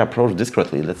way, I approach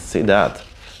discreetly. Let's see that.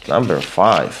 Number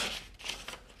 5.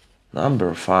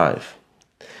 Number 5.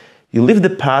 You leave the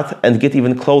path and get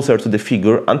even closer to the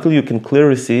figure until you can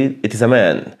clearly see it is a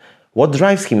man. What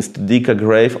drives him to dig a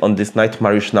grave on this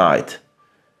nightmarish night?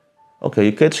 Okay,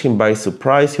 you catch him by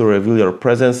surprise, you reveal your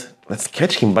presence. Let's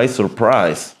catch him by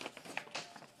surprise.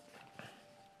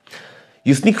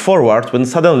 You sneak forward when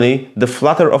suddenly the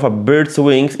flutter of a bird's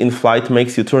wings in flight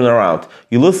makes you turn around.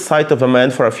 You lose sight of a man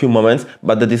for a few moments,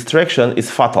 but the distraction is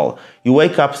fatal. You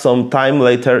wake up some time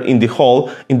later in the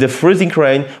hall, in the freezing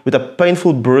rain, with a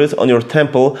painful bruise on your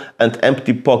temple and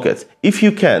empty pockets. If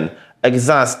you can,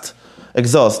 exhaust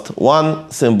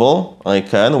 1 symbol, I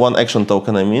can, 1 action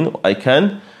token, I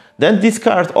can. Then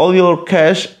discard all your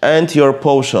cash and your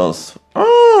potions.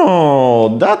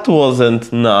 Oh, that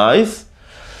wasn't nice.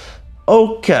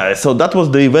 Okay, so that was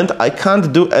the event. I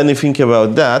can't do anything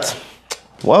about that.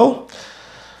 Well,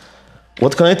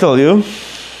 what can I tell you?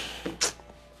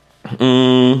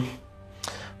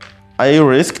 I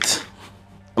risked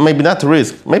maybe not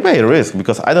risk, maybe I risk,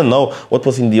 because I don't know what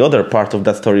was in the other part of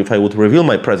that story. If I would reveal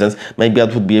my presence, maybe I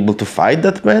would be able to fight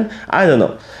that man. I don't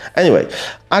know. Anyway,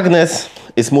 Agnes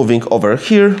is moving over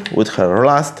here with her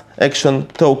last action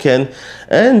token,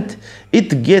 and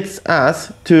it gets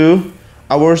us to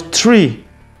our 3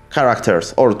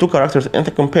 characters, or 2 characters and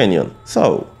a companion.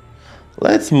 So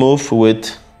let's move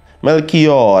with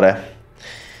Melchiorre.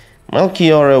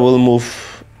 Melchiorre will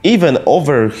move even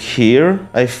over here,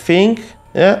 I think.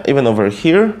 Yeah, even over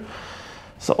here.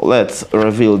 So let's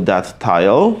reveal that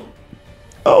tile.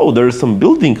 Oh, there is some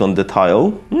building on the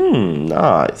tile.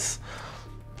 Nice.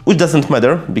 Which doesn't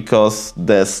matter, because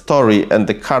the story and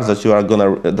the cards that you are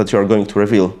going to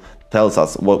reveal tells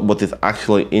us what is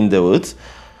actually in the woods.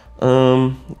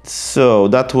 So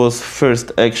that was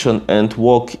first action, and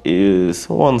walk is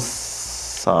 1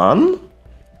 sun.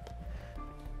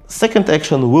 Second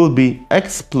action will be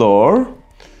explore,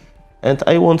 and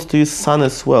I want to use sun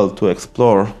as well to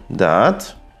explore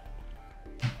that.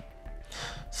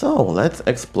 So let's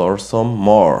explore some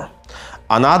more.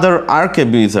 Another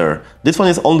arquebuser. This one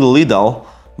is only lethal,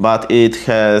 but he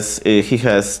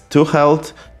has 2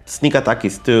 health, sneak attack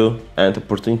is 2, and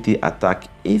opportunity attack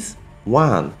is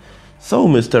 1. So,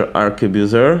 Mr.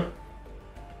 Arquebuser,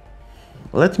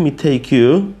 let me take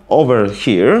you over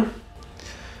here.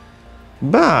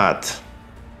 But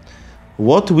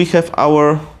what we have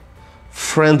our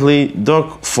friendly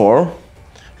dog for?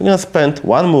 We're gonna spend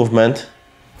 1 movement,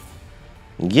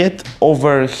 get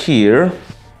over here,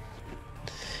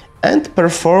 and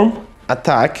perform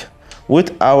attack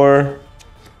with our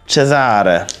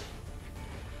Cesare.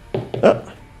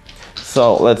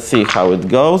 So let's see how it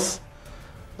goes.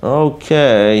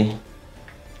 Okay.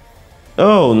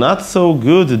 Oh, not so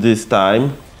good this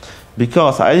time,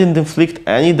 because I didn't inflict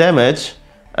any damage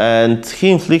and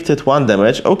he inflicted 1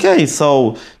 damage. Okay,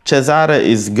 so Cesare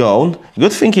is gone.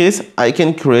 Good thing is I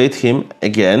can create him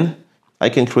again.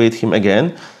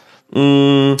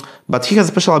 But he has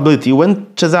a special ability. When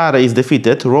Cesare is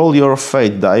defeated, roll your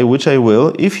fate die, which I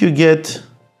will. If you get...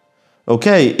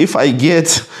 Okay, if I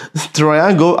get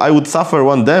triangle, I would suffer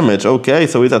 1 damage. Okay,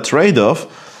 so it's a trade-off.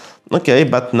 Okay,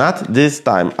 but not this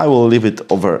time. I will leave it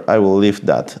over. I will leave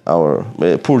that, our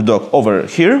poor dog, over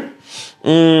here.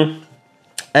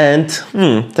 And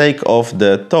take off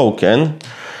the token.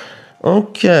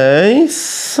 Okay,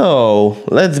 so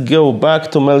let's go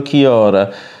back to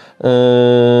Melchiorre.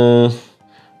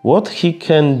 What he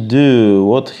can do?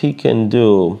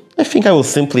 I think I will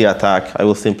simply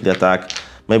attack.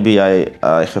 Maybe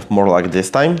I have more luck this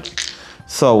time.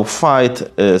 So fight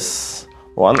is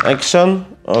 1 action.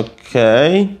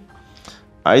 Okay.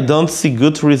 I don't see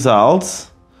good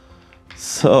results.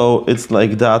 So it's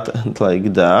like that and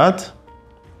like that.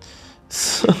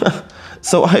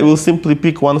 So I will simply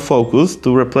pick 1 focus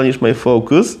to replenish my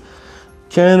focus.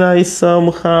 Can I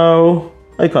somehow...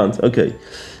 I can't, okay.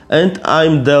 And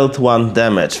I'm dealt 1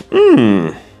 damage.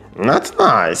 Not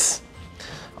nice.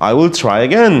 I will try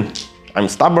again. I'm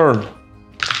stubborn.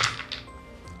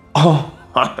 Oh,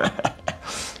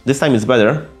 this time it's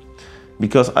better,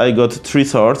 because I got 3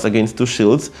 swords against 2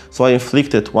 shields, so I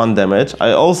inflicted 1 damage.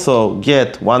 I also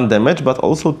get 1 damage, but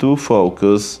also 2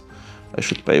 focus. I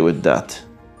should pay with that.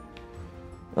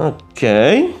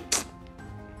 Okay.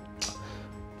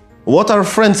 What are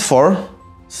friends for?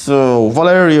 So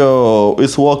Valerio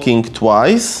is walking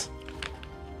twice,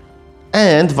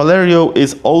 and Valerio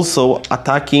is also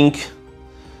attacking.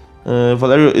 This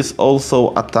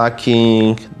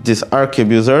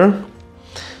arquebuser.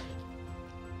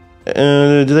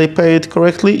 Did I pay it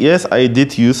correctly? Yes, I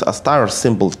did use a star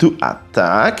symbol to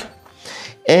attack,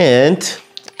 and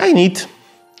I need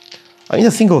a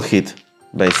single hit,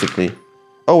 basically.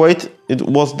 Oh wait, it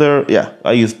was there. Yeah,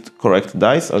 I used correct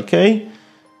dice. Okay.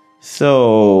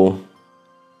 So,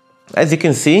 as you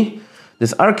can see,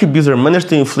 this arquebuser managed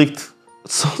to inflict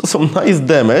some nice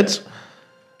damage,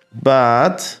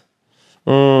 but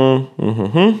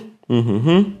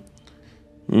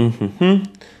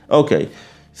okay,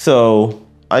 so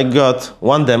I got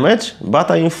 1 damage,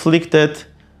 but I inflicted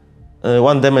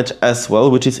 1 damage as well,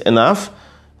 which is enough.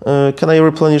 Can I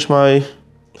replenish my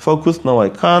focus? No, I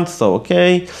can't, so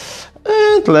okay.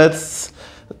 And let's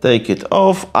take it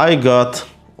off. I got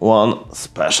 1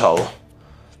 special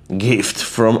gift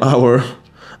from our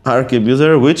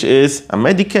arquebuser, which is a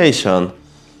medication.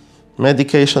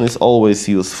 Medication is always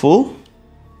useful.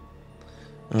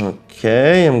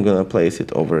 Okay, I'm gonna place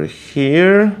it over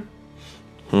here.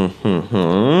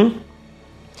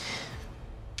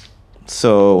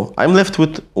 So I'm left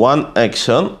with 1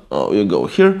 action. Oh, you go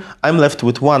here. I'm left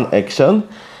with 1 action.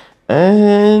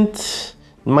 And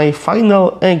my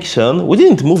final action, we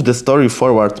didn't move the story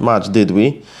forward much, did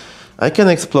we? I can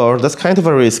explore, that's kind of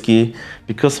a risky,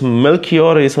 because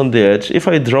Melchior is on the edge. If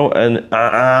I draw an...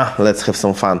 let's have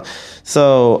some fun.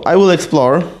 So, I will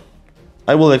explore.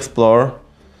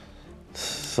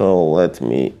 So, let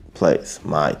me place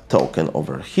my token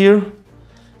over here.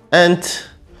 And,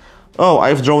 oh,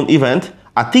 I've drawn event.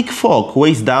 A thick fog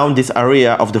weighs down this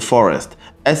area of the forest,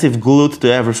 as if glued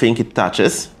to everything it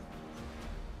touches.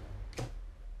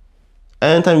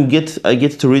 And I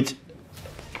get to read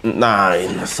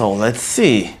 9. So let's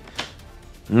see.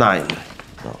 9.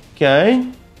 Okay.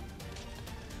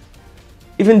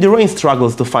 Even the rain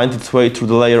struggles to find its way through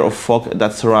the layer of fog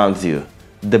that surrounds you.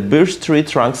 The birch tree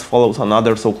trunks follow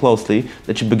another so closely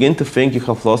that you begin to think you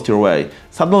have lost your way.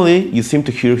 Suddenly, you seem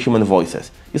to hear human voices.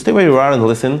 You stay where you are and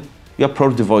listen. You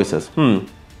approach the voices.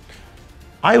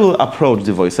 I will approach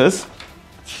the voices.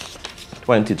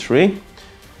 23.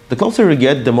 The closer you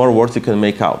get, the more words you can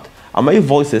make out. A male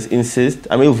voice insists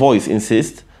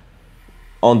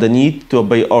on the need to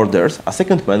obey orders. A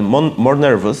second man, more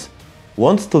nervous,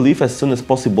 wants to leave as soon as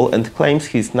possible and claims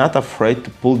he's not afraid to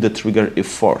pull the trigger if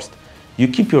forced. You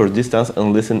keep your distance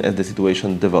and listen as the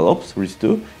situation develops. Reach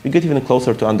 2. You get even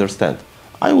closer to understand.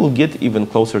 I will get even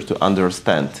closer to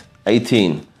understand.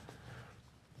 18.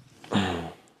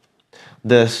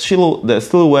 The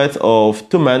silhouettes of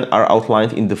 2 men are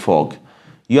outlined in the fog.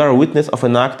 You are a witness of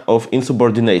an act of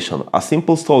insubordination. A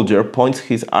simple soldier points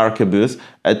his arquebus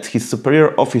at his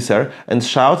superior officer and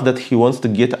shouts that he wants to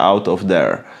get out of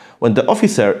there. When the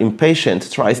officer,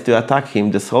 impatient, tries to attack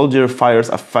him, the soldier fires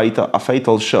a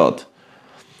fatal shot.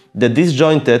 The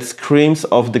disjointed screams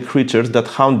of the creatures that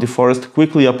haunt the forest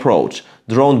quickly approach,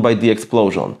 drawn by the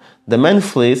explosion. The man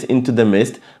flees into the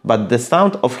mist, but the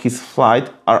sound of his flight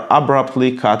are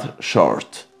abruptly cut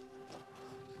short.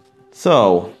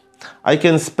 So, I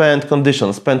can spend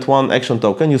 1 action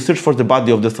token, you search for the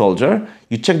body of the soldier,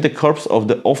 you check the corpse of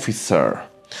the officer.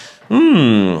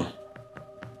 Can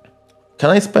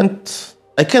I spend...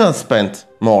 I cannot spend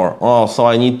more. Oh, so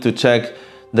I need to check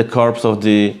the corpse of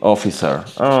the officer.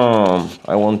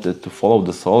 I wanted to follow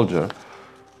the soldier.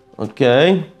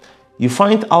 Okay. You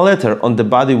find a letter on the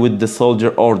body with the soldier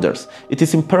orders. It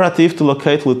is imperative to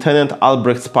locate Lieutenant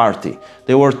Albrecht's party.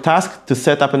 They were tasked to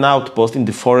set up an outpost in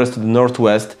the forest to the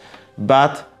northwest,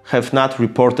 but have not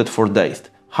reported for days.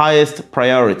 Highest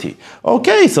priority.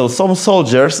 Okay, so some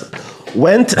soldiers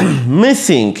went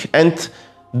missing, and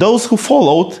those who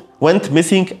followed went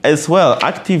missing as well.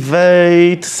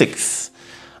 Activate 6.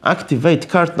 Activate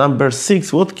card number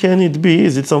 6. What can it be?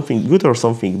 Is it something good or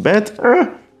something bad?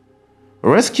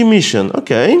 Rescue mission.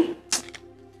 Okay.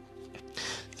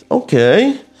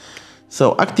 Okay.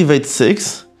 So activate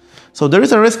 6. So there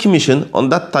is a rescue mission. On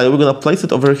that tile, we're gonna place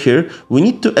it over here. We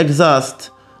need to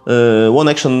exhaust 1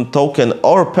 action token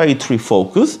or pay 3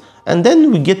 focus, and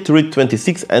then we get to read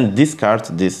 26 and discard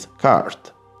this card.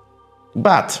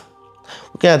 But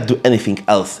we cannot do anything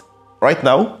else right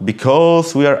now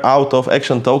because we are out of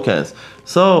action tokens.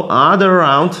 So another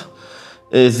round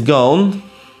is gone.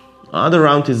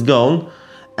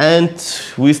 And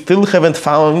we still haven't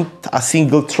found a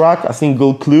single track, a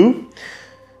single clue.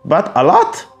 But a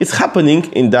lot is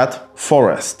happening in that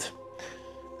forest,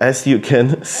 as you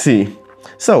can see.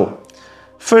 So,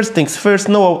 first things first,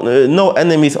 no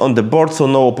enemies on the board, so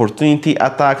no opportunity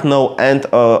attack, no end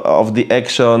of the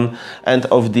action, end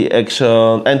of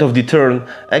the turn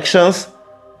actions.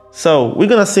 So we're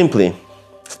gonna simply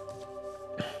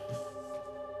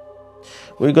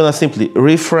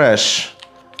refresh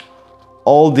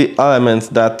all the elements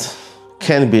that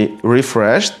can be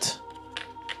refreshed.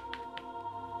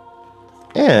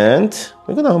 And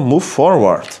we're gonna move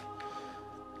forward,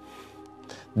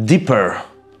 deeper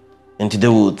into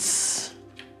the woods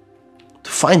to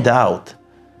find out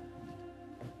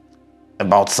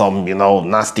about some,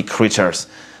 nasty creatures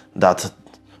that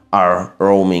are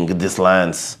roaming these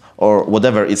lands or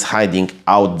whatever is hiding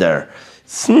out there.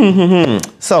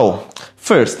 So,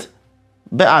 first,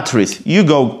 Beatrice, you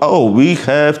go. Oh, we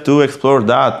have to explore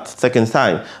that second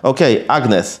time. Okay,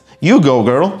 Agnes, you go,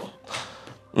 girl.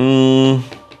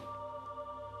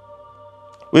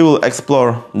 We will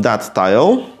explore that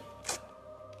tile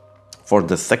for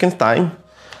the second time,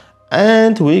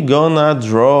 and we're gonna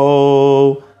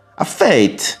draw a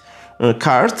fate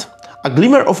card. A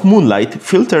glimmer of moonlight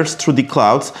filters through the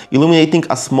clouds, illuminating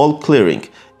a small clearing.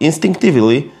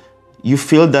 Instinctively, you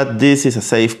feel that this is a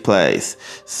safe place.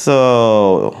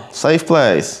 So, safe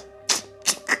place.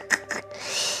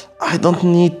 I don't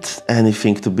need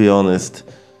anything, to be honest.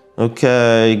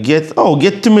 Okay, get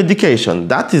to medication.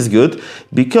 That is good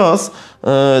because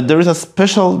there is a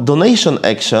special donation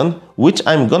action which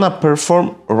I'm gonna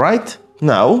perform right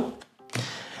now.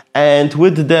 And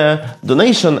with the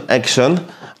donation action,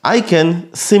 I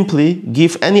can simply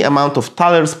give any amount of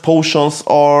thalers, potions,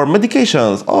 or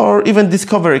medications, or even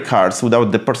discovery cards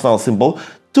without the personal symbol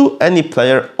to any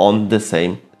player on the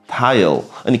same tile,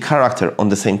 any character on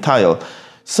the same tile.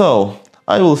 So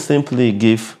I will simply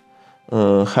give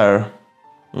her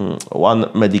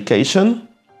one medication.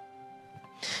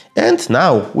 And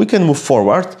now we can move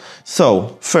forward.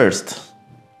 So first,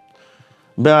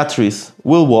 Beatrice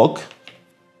will walk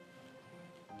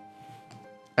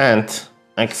and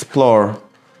explore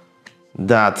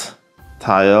that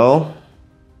tile.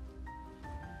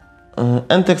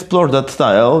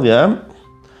 Yeah.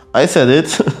 I said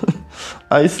it.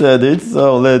 I said it.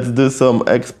 So let's do some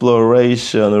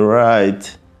exploration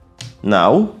right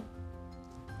now.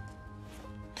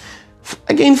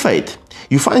 Again, fate.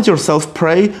 You find yourself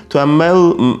prey to a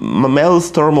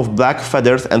maelstrom of black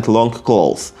feathers and long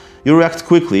claws. You react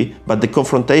quickly, but the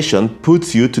confrontation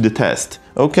puts you to the test.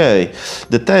 Okay,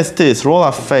 the test is roll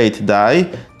a fate die,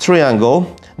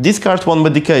 triangle, discard one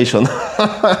medication.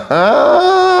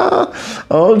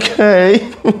 Okay,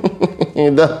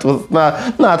 that was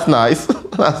not nice.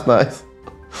 That's nice.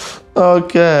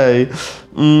 Okay,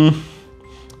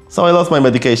 so I lost my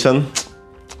medication.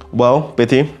 Well,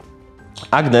 pity.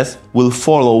 Agnes will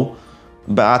follow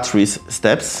Beatrice's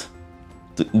steps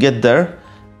to get there.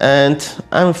 And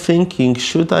I'm thinking,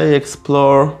 should I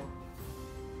explore?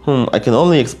 I can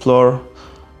only explore.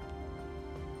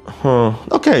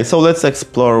 Okay, so let's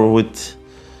explore with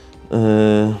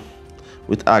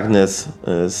Agnes'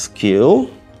 skill.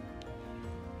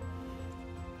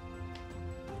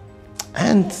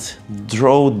 And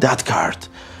draw that card.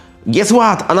 Guess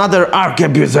what? Another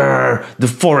Arquebuser! The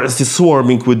forest is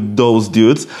swarming with those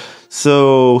dudes.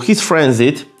 So he's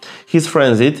frenzied.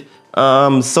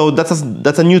 So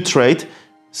that's a new trait.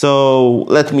 So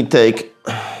let me take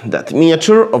that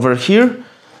miniature over here.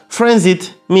 Frenzied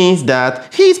means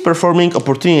that he is performing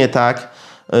opportunity attack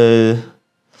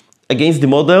against the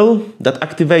model that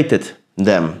activated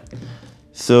them.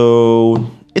 So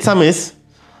it's a miss.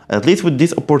 At least with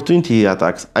these opportunity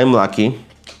attacks, I'm lucky.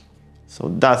 So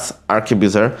that's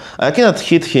Arquebuser. I cannot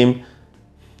hit him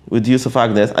with the use of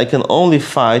Agnes. I can only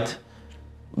fight.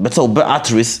 But so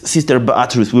Beatrice, sister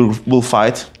Beatrice will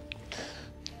fight.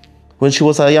 When she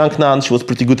was a young nun, she was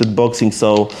pretty good at boxing,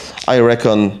 so I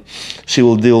reckon she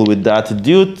will deal with that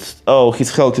dude. Oh,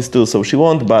 his health is too, so she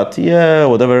won't, but yeah,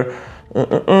 whatever.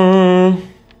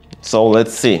 So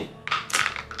let's see.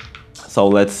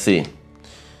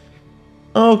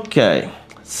 Okay,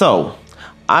 so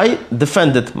I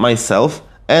defended myself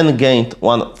and gained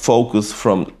one focus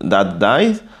from that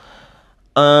die.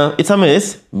 It's a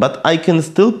miss, but I can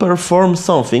still perform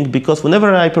something, because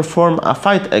whenever I perform a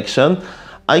fight action,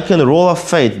 I can roll a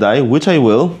fate die, which I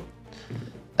will.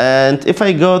 And if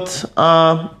I got,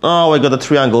 I got a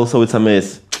triangle, so it's a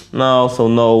miss. No, so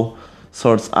no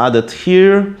swords added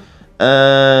here.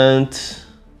 And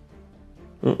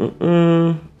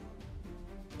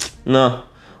no,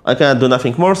 I cannot do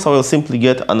nothing more, so I'll simply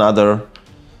get another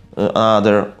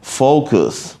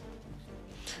focus.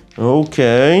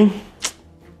 Okay.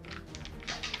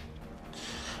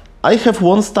 I have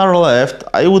 1 star left.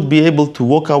 I would be able to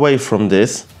walk away from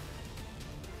this.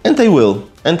 And I will.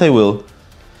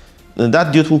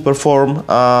 That dude will perform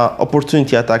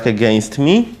opportunity attack against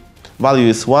me. Value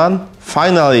is 1.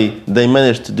 Finally, they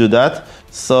managed to do that.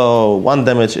 So 1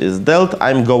 damage is dealt.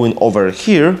 I'm going over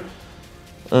here.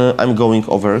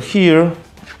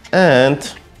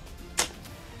 And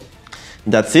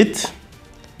that's it.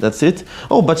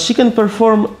 Oh, but she can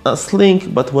perform a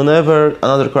slink, but whenever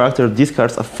another character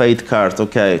discards a fate card.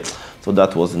 Okay, so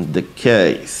that wasn't the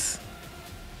case.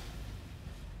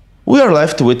 We are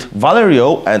left with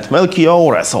Valerio and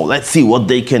Melchior, so let's see what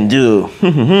they can do.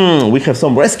 We have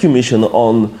some rescue mission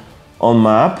on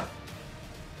map.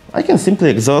 I can simply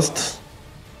exhaust,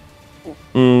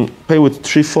 pay with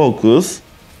 3 focus.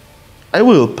 I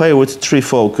will pay with 3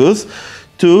 focus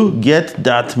to get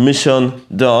that mission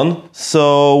done.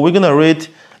 So we're gonna read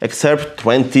excerpt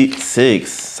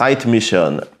 26, side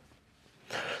mission.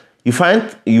 You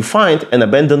find an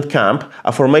abandoned camp,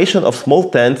 a formation of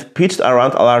small tents pitched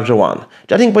around a larger one.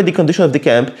 Judging by the condition of the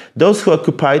camp, those who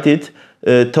occupied it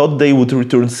thought they would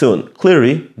return soon.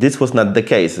 Clearly, this was not the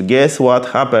case. Guess what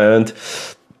happened?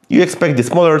 You expect the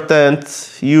smaller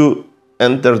tent, you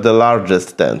enter the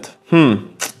largest tent.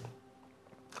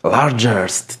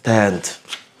 Largest tent.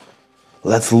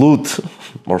 Let's loot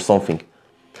or something.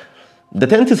 The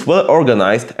tent is well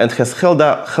organized and has held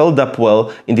up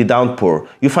well in the downpour.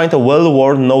 You find a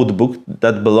well-worn notebook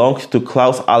that belonged to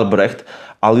Klaus Albrecht,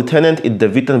 a lieutenant in the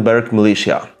Wittenberg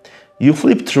militia. You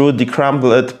flip through the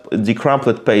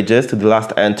crumpled pages to the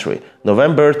last entry,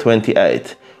 November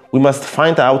 28. We must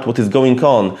find out what is going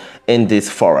on in this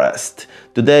forest.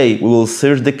 Today we will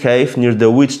search the cave near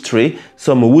the witch tree.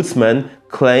 Some woodsmen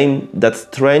claim that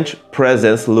strange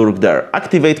presence lurk there.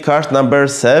 Activate card number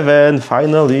 7.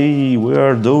 Finally, we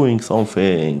are doing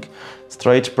something.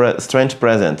 Strange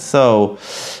presence. So,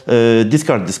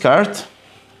 discard.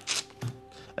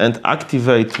 And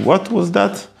activate, what was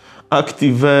that?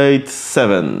 Activate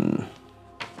 7.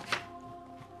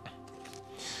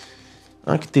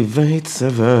 Activate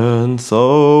 7.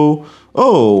 So,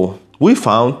 oh, we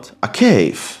found a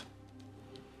cave.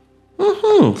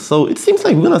 So it seems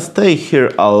like we're gonna stay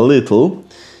here a little.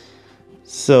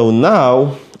 So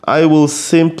now I will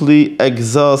simply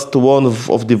exhaust one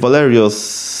of the Valerios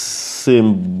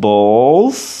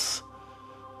symbols.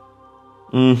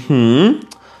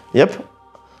 Yep.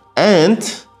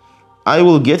 And I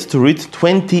will get to read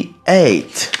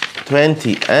 28.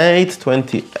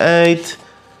 28.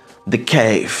 The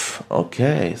cave.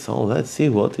 Okay, so let's see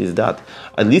what is that.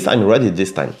 At least I'm ready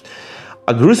this time.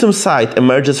 A gruesome sight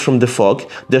emerges from the fog.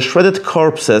 The shredded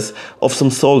corpses of some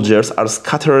soldiers are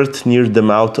scattered near the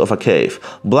mouth of a cave.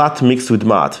 Blood mixed with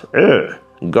mud.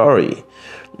 Gory.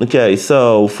 Okay,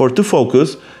 so for 2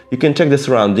 focus, you can check the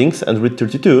surroundings and read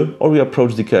 32, or we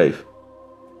approach the cave.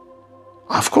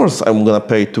 Of course, I'm gonna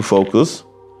pay 2 focus.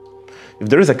 If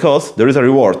there is a cause, there is a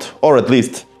reward, or at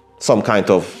least some kind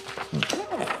of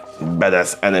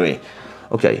badass enemy.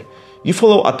 Okay. You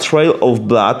follow a trail of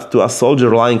blood to a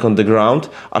soldier lying on the ground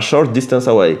a short distance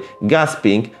away.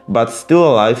 Gasping, but still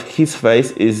alive, his face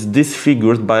is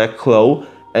disfigured by a claw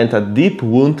and a deep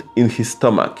wound in his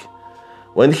stomach.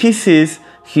 When he sees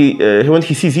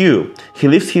you, he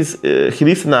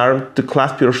lifts an arm to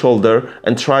clasp your shoulder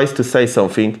and tries to say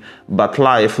something, but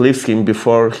life leaves him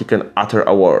before he can utter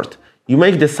a word. You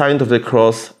make the sign of the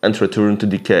cross and return to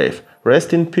the cave.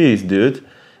 Rest in peace, dude.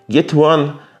 Get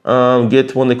one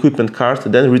equipment card,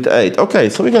 then read 8. Okay,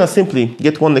 so we're gonna simply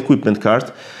get 1 equipment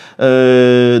card.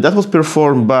 That was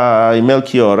performed by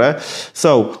Melchiorre.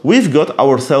 So we've got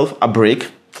ourselves a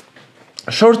brick.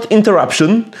 Short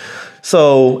interruption.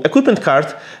 So equipment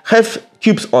card have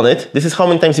cubes on it. This is how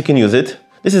many times you can use it.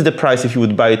 This is the price if you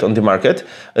would buy it on the market.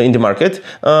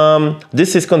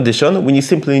 This is condition. We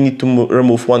simply need to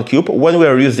remove 1 cube. When we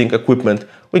are using equipment,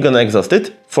 we're gonna exhaust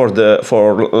it for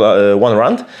 1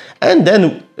 round, and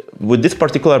then with this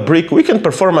particular brick, we can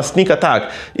perform a sneak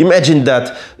attack. Imagine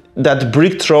that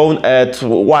brick thrown at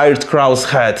Wild Crow's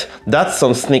head. That's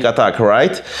some sneak attack,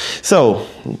 right? So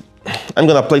I'm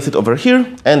gonna place it over here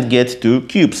and get 2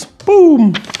 cubes.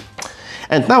 Boom!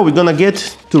 And now we're gonna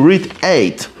get to read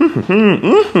 8.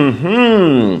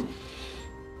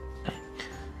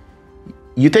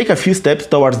 You take a few steps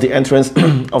towards the entrance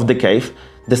of the cave.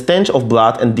 The stench of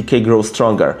blood and decay grows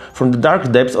stronger. From the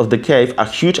dark depths of the cave, a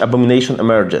huge abomination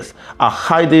emerges. A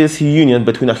hideous union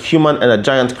between a human and a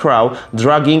giant crow,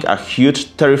 dragging a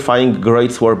huge, terrifying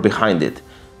greatsword behind it.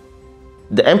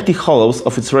 The empty hollows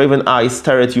of its raven eyes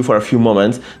stare at you for a few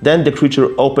moments, then the creature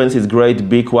opens its great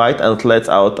beak wide and lets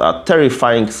out a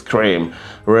terrifying scream,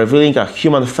 revealing a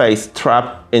human face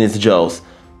trapped in its jaws.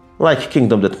 Like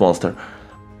Kingdom Death Monster.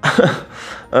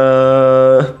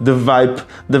 The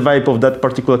vibe of that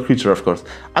particular creature, of course.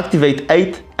 Activate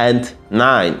 8 and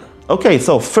 9. Okay,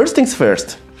 so first things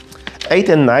first. 8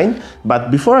 and 9,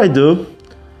 but before I do,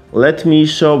 let me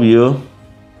show you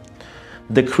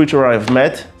the creature I've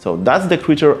met. So that's the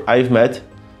creature I've met.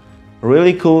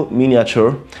 Really cool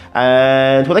miniature.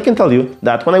 And what I can tell you,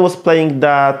 that when I was playing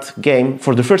that game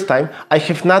for the first time, I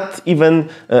have not even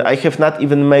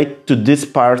made to this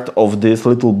part of this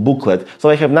little booklet. So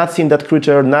I have not seen that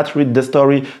creature, not read the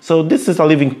story. So this is a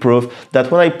living proof that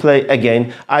when I play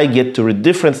again, I get to read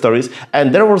different stories.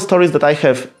 And there were stories that I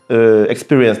have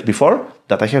experienced before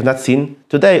that I have not seen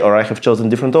today, or I have chosen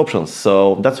different options.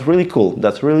 So that's really cool.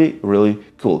 That's really, really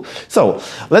cool. So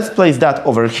let's place that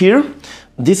over here.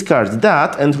 Discard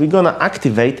that, and we're gonna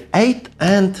activate 8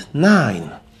 and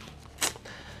 9.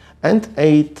 And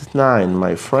 8, 9,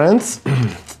 my friends.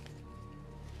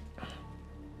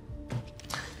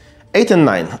 8 and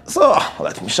 9. So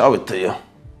let me show it to you.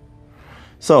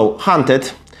 So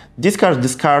hunted, discard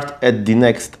this card at the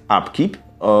next upkeep.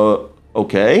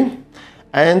 Okay,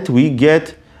 and we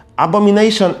get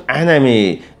Abomination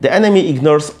Enemy. The enemy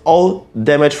ignores all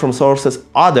damage from sources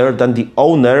other than the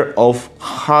owner of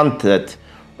hunted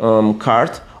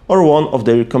card or one of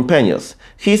their companions.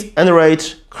 He's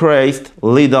enraged, crazed,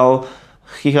 lethal.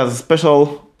 He has a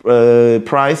special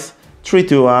price. 3,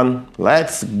 2, 1.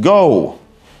 Let's go.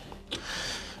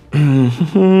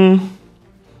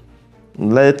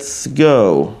 Let's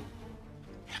go.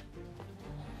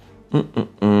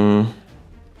 I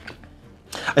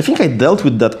think I dealt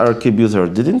with that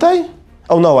arquebuser, didn't I?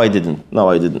 Oh, no, I didn't. No,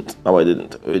 I didn't. No, I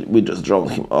didn't. We just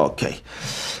drowned him. Okay.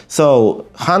 So,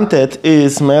 hunted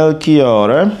is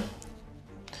Melchiorre.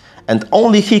 And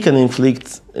only he can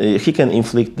inflict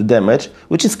the damage,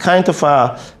 which is kind of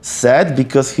sad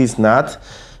because he's not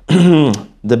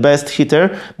the best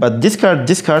hitter. But discard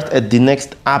at the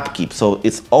next upkeep, so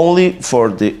it's only for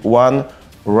the 1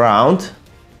 round.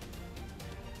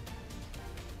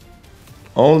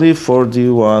 Only for the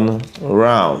 1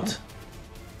 round,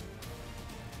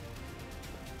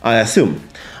 I assume.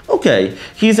 Okay,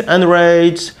 he's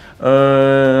enraged.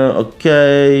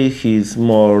 Okay, he's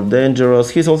more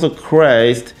dangerous. He's also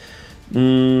crazed.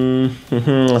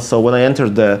 So when I enter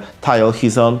the tile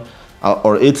he's on,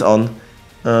 or it's on,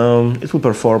 it will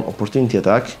perform opportunity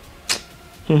attack.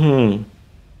 I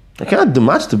cannot do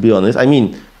much, to be honest. I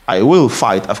mean, I will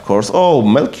fight, of course. Oh,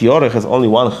 Melchiorre has only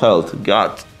 1 health.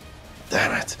 God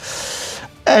damn it.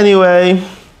 Anyway,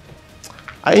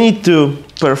 I need to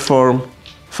perform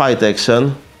fight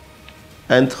action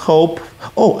and hope.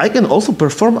 Oh, I can also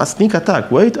perform a sneak attack.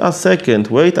 Wait a second.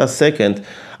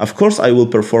 Of course I will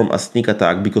perform a sneak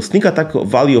attack because sneak attack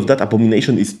value of that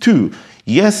abomination is 2.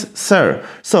 Yes, sir.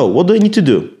 So what do I need to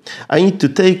do? I need to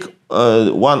take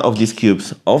one of these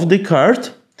cubes off the card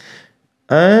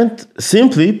and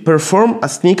simply perform a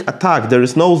sneak attack. There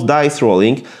is no dice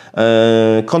rolling.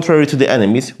 Contrary to the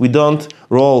enemies, we don't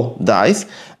roll dice.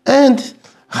 And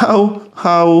how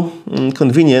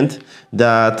convenient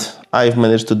that I've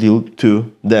managed to deal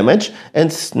 2 damage.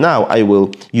 And now I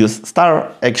will use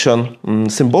star action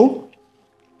symbol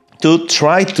to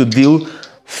try to deal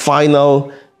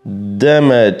final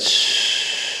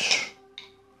damage.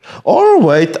 Or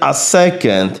wait a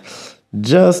second.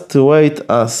 Just wait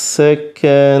a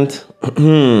second.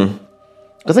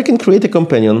 Because I can create a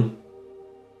companion.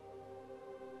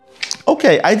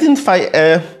 Okay, I didn't find...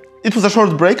 it was a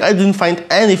short break. I didn't find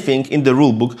anything in the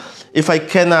rulebook. If I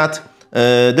cannot...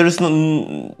 there is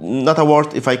not a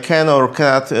word if I can or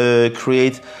cannot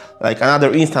create like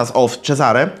another instance of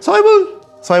Cesare. So I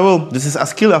will. This is a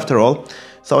skill after all.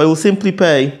 So I will simply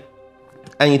pay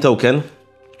any token.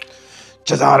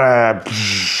 Cesare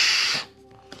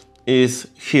is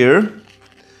here.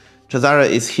 Cesare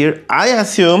is here. I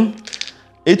assume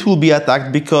it will be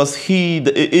attacked because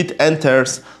it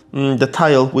enters the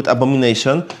tile with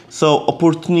abomination. So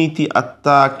opportunity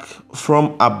attack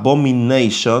from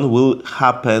abomination will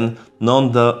happen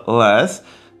nonetheless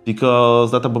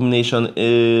because that abomination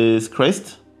is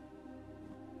crazed.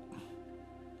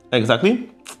 Exactly.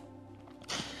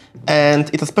 And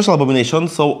it's a special abomination,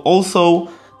 so also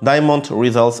diamond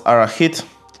results are a hit.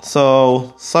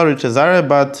 So sorry Cesare,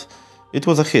 but it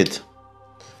was a hit.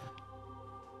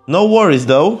 No worries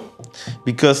though,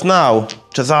 because now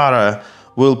Cesare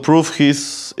will prove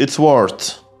its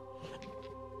worth.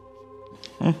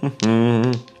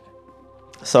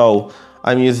 So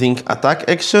I'm using attack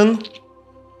action,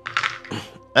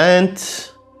 and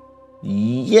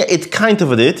yeah, it kind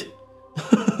of did.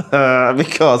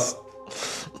 Because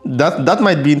that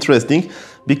might be interesting,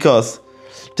 because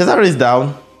Cesare is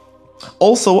down.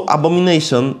 Also,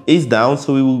 abomination is down,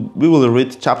 so we will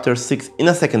read chapter 6 in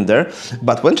a second there.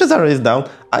 But when Cesare is down,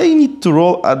 I need to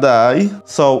roll a die.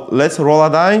 So let's roll a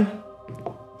die.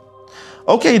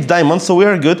 Okay, it's diamond, so we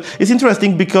are good. It's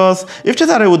interesting because if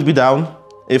Cesare would be down,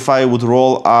 if I would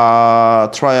roll a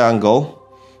triangle,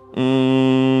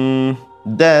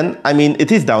 then, I mean,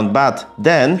 it is down, but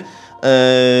then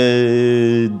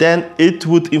it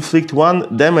would inflict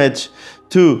 1 damage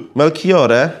to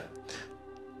Melchiorre,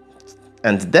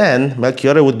 and then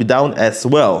Melchiorre would be down as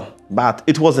well. But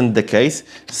it wasn't the case,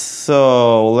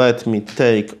 so let me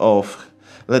take it off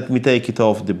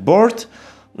the board.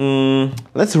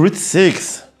 Let's read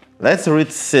 6.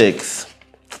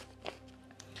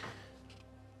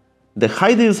 The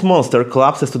hideous monster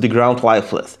collapses to the ground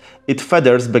lifeless. Its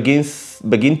feathers begin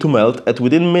to melt, and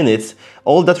within minutes,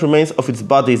 all that remains of its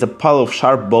body is a pile of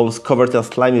sharp bones covered in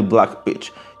slimy black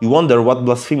pitch. You wonder what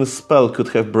blasphemous spell could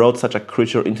have brought such a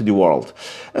creature into the world.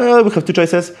 We have 2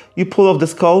 choices. You pull off the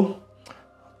skull,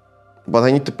 but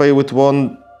I need to pay with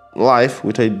 1 life,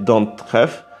 which I don't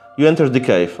have. You enter the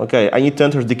cave. Okay, I need to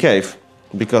enter the cave,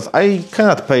 because I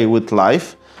cannot pay with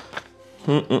life.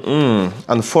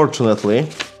 Unfortunately.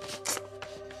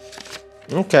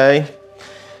 Okay.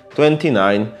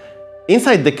 29.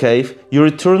 Inside the cave, you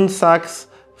return sacks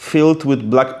filled with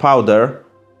black powder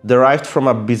derived from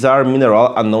a bizarre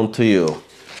mineral unknown to you.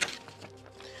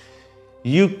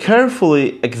 You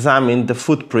carefully examine the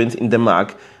footprint in the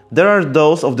mug. There are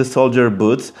those of the soldier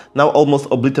boots, now almost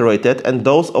obliterated, and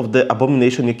those of the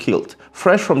abomination you killed.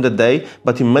 Fresh from the day,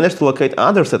 but you managed to locate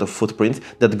another set of footprints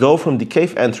that go from the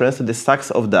cave entrance to the sacks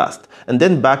of dust, and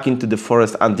then back into the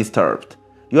forest undisturbed.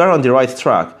 You are on the right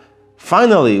track.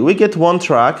 Finally, we get one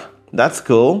track. That's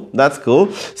cool, that's cool.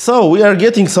 So, we are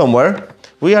getting somewhere.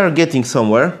 We are getting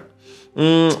somewhere.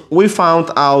 We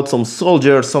found out some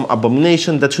soldiers, some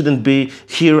abomination that shouldn't be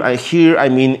here. I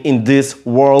mean in this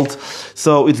world.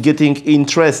 So it's getting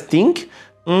interesting.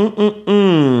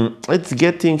 It's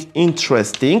getting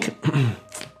interesting.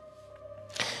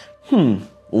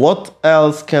 What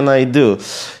else can I do?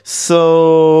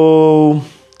 So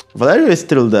Valerio is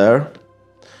still there.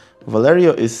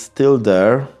 Valerio is still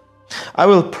there. I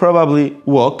will probably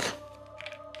walk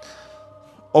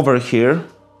over here.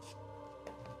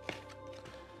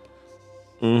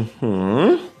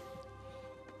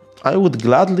 I would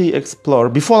gladly explore.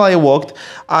 Before I walked,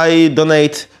 I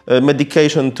donate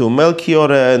medication to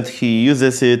Melchior and he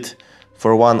uses it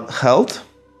for 1 health.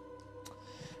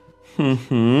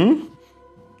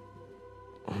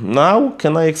 Now,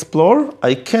 can I explore?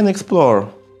 I can explore.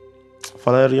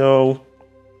 Valerio.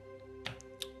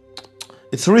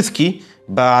 It's risky,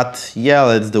 but yeah,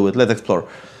 let's do it. Let's explore.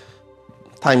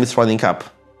 Time is running up.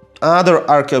 Another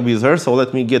arc abuser, so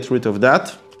let me get rid of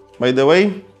that, by the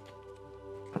way.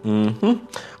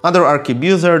 Other arc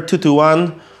abuser,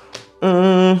 2-1.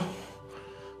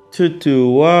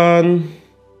 2-1.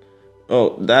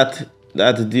 Oh, that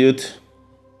dude.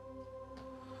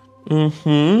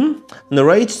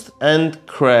 Enraged and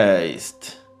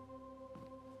crazed.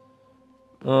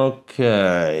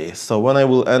 Okay, so when I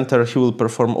will enter, he will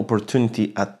perform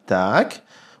opportunity attack,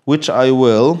 which I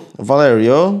will.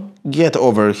 Valerio, get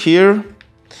over here.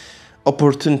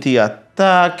 Opportunity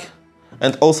attack.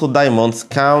 And also diamonds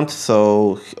count,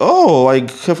 so... Oh, I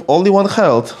have only 1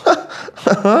 health.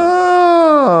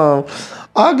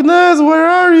 Agnes, where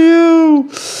are you?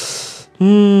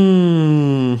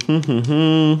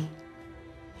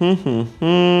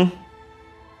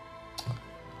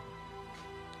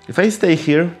 If I stay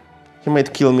here, he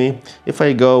might kill me. If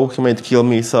I go, he might kill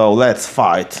me, so let's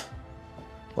fight.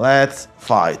 Let's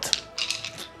fight.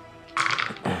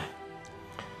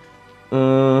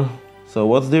 So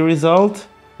what's the result?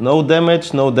 No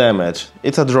damage, no damage.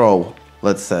 It's a draw,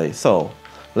 let's say. So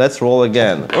let's roll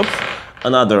again. Oops.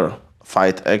 Another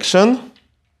fight action.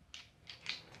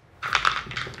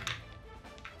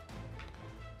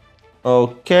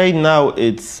 Okay, now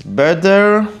it's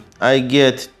better. I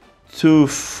get 2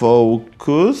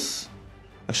 focus.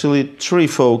 Actually 3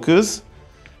 focus.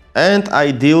 And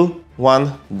I deal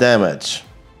 1 damage.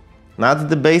 Not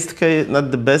the best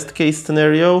case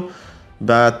scenario,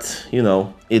 but you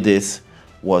know, it is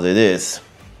what it is.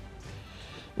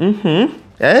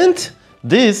 And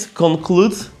this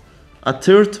concludes a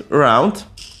 3rd round.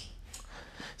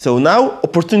 So now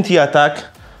opportunity attack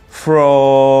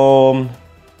from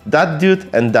that dude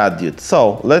and that dude.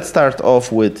 So let's start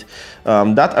off with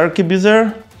that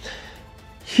arquebuser.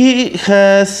 He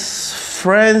has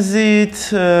frenzied,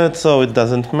 so it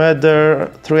doesn't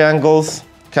matter. Triangles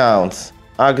counts.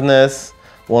 Agnes,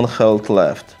 1 health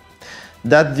left.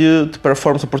 That dude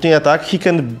performs opportunity attack. He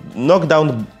can knock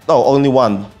down, no, only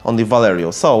 1, only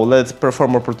Valerio. So let's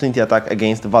perform opportunity attack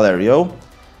against Valerio.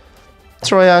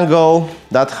 Triangle,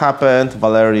 that happened.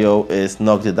 Valerio is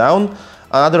knocked down.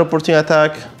 Another opportunity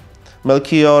attack.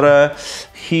 Melchior,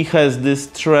 he has this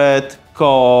threat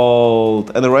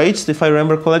called Enraged, if I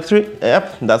remember correctly.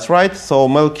 Yep, that's right. So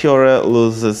Melchior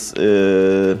loses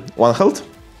 1 health.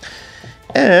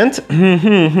 And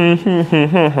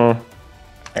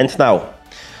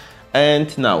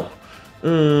now,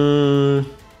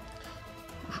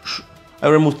 I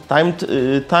removed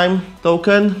time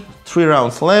token. 3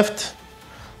 rounds left.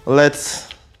 Let's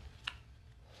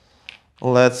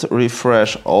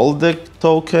refresh all the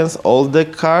tokens, all the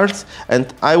cards,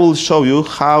 and I will show you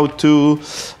how to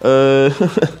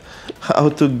how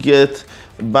to get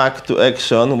back to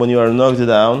action when you are knocked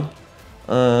down.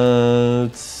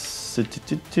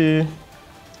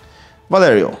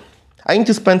 Valerio, I need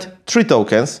to spend 3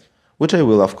 tokens, which I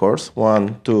will, of course.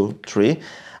 1, 2, 3.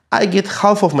 I get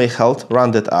half of my health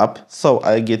rounded up, so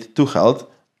I get 2 health.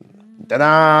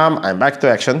 Ta-da! I'm back to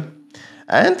action,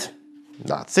 and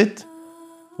that's it.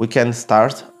 We can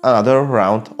start another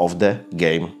round of the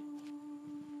game.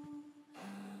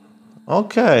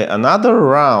 Okay, another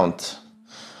round.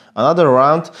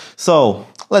 So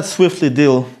let's swiftly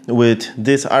deal with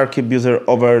this arquebuser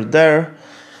over there.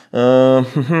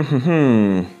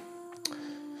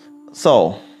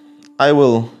 So I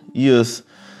will use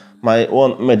my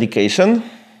 1 medication.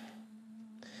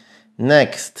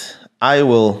 Next, I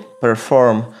will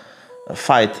perform a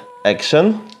fight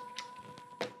action.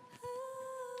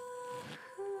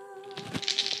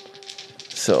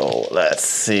 So let's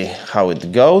see how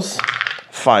it goes.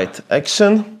 Fight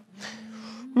action.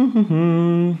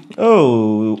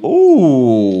 Oh,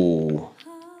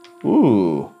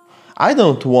 ooh. I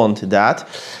don't want that.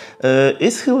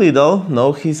 Is he little?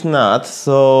 No, he's not.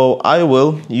 So I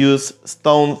will use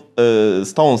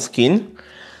stone skin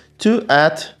to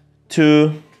add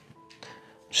 2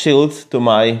 shields to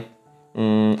my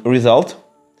result.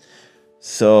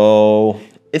 So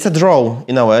it's a draw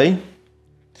in a way.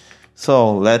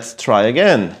 So let's try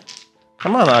again.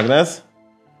 Come on, Agnes.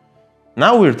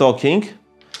 Now we're talking.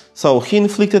 So he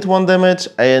inflicted 1 damage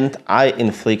and I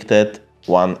inflicted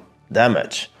 1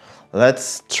 damage.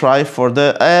 Let's try for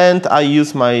the... And I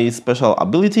use my special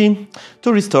ability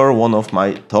to restore 1 of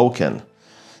my tokens.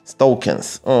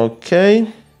 Okay.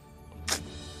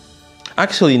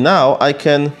 Actually now I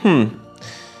can...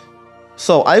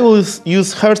 So I will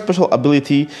use her special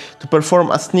ability to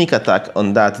perform a sneak attack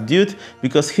on that dude,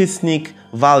 because his sneak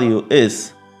value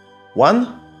is 1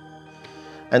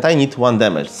 and I need 1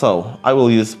 damage. So I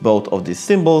will use both of these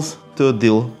symbols to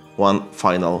deal 1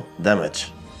 final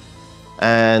damage.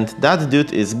 And that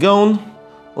dude is gone.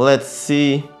 Let's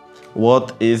see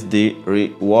what is the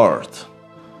reward.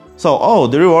 So,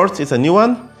 the reward is a new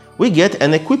one. We get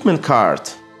an equipment card.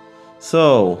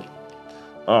 So,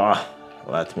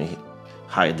 let me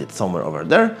hide it somewhere over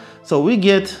there. So we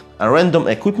get a random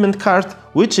equipment card,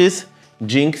 which is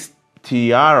Jinx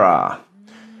Tiara.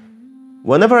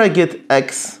 Whenever I get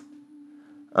X,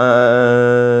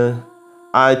 I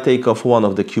take off 1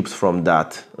 of the cubes from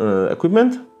that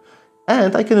equipment,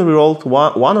 and I can reroll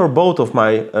one or both of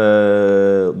my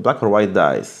black or white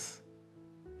dice.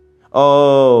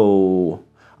 Oh,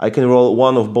 I can roll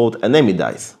 1 of both enemy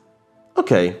dice.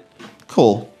 Okay,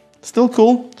 cool. Still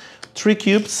cool. 3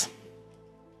 cubes.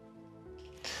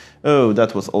 Oh,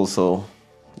 that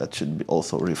should be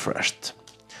also refreshed.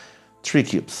 3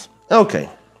 cubes. Okay.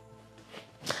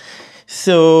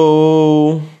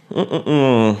 So,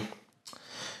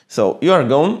 so you are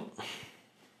gone.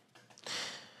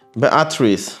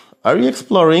 Beatrice, are you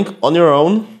exploring on your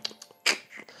own?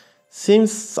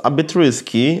 Seems a bit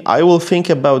risky. I will think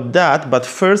about that, but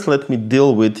first let me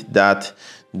deal with that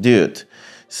dude.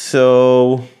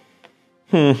 So,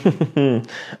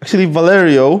 actually,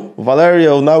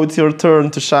 Valerio, now it's your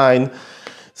turn to shine.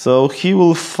 So he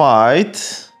will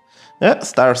fight. Yeah,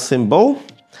 star symbol.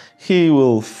 He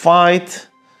will fight.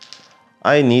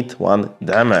 I need 1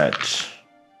 damage.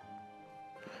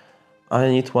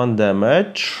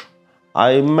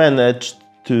 I've managed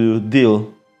to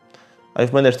deal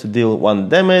 1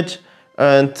 damage,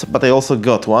 but I also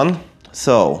got 1.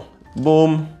 So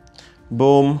boom,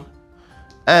 boom,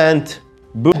 and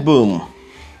boom, boom.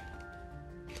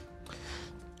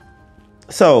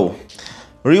 So,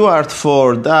 reward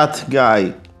for that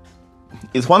guy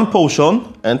is 1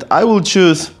 potion, and I will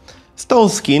choose Stone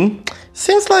Skin.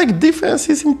 Seems like defense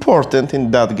is important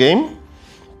in that game.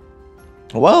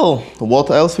 Well, what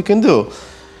else we can do?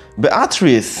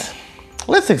 Beatrice,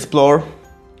 let's explore.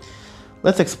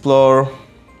 Let's explore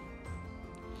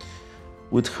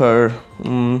with her,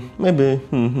 maybe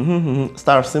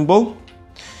star symbol.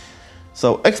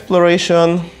 So,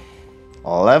 exploration,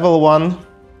 level 1.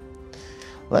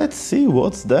 Let's see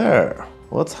what's there.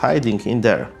 What's hiding in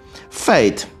there?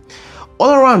 Fate.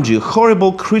 All around you,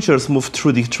 horrible creatures move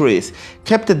through the trees,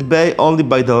 kept at bay only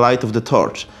by the light of the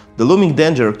torch. The looming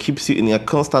danger keeps you in a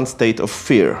constant state of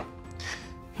fear.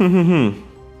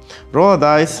 Roll a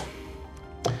dice.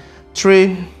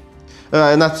 3.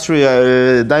 Not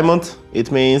 3, diamond.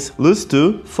 It means lose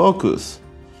 2 focus.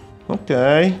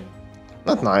 Okay.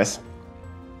 Not nice.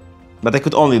 But I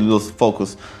could only lose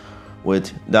focus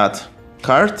with that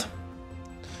card.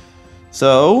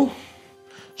 So,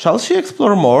 shall she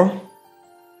explore more?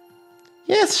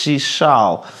 Yes, she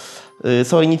shall.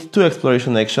 So I need 2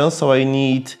 exploration actions. So I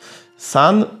need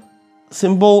sun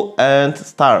symbol and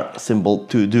star symbol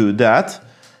to do that.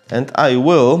 And I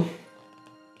will.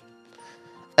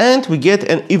 And we get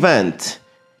an event.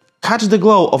 Catch the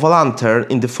glow of a lantern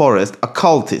in the forest, a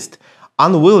cultist.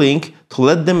 Unwilling to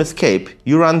let them escape,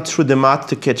 you run through the mud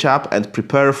to catch up and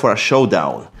prepare for a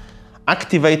showdown.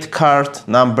 Activate card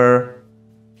number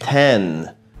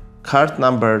 10. Card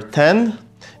number 10.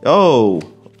 Oh,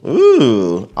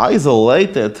 ooh,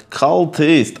 isolated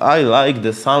cultist. I like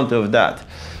the sound of that.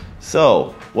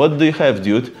 So, what do you have,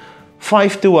 dude?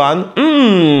 5 to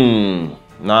 1.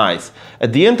 Nice.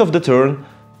 At the end of the turn,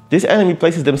 this enemy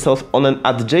places themselves on an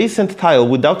adjacent tile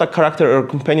without a character or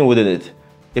companion within it,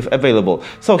 if available.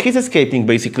 So he's escaping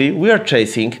basically, we are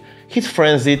chasing. He's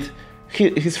frenzied.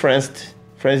 He's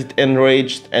frenzied,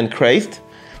 enraged, and crazed.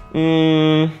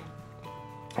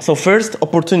 So first,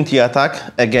 opportunity attack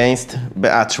against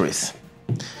Beatrice.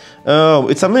 Oh,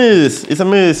 it's a miss. It's a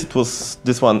miss. It was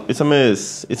this one. It's a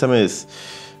miss. It's a miss.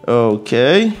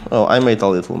 Okay. Oh, I made a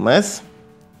little mess.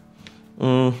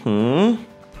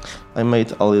 I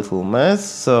made a little mess,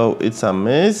 so it's a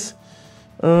miss.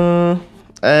 And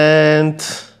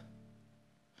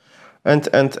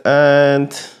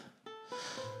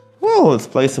well, let's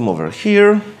place him over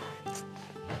here.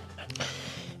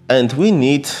 And we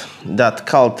need that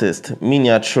cultist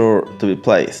miniature to be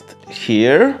placed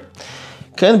here.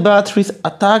 Can Beatrice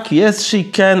attack? Yes, she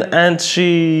can, and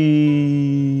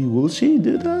she... Will she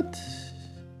do that?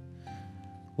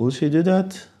 Will she do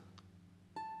that?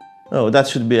 Oh, that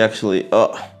should be actually...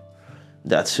 Oh,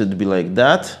 that should be like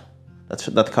that.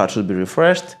 That card should be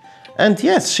refreshed. And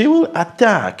yes, she will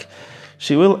attack.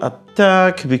 She will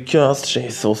attack because she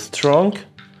is so strong.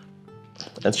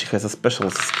 And she has a special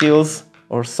skills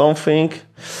or something.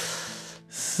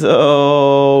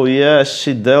 So, yeah,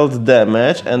 she dealt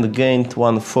damage and gained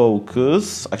 1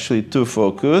 focus. Actually, 2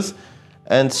 focus.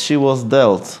 And she was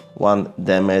dealt 1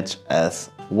 damage as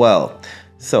well.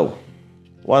 So,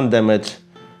 1 damage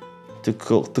to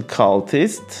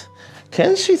cultist.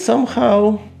 Can she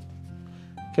somehow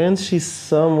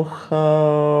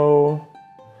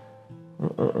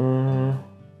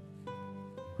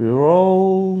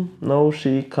reroll? No,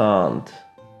 she can't.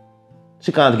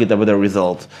 She can't get a better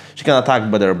result. She can attack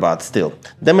better, but still.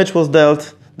 Damage was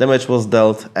dealt,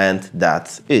 and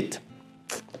that's it.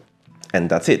 And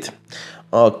that's it.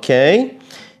 Okay,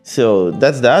 so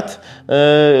that's that.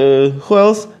 Who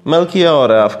else?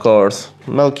 Melchiora, of course.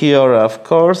 Melchiora, of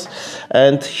course.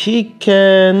 And he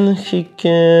can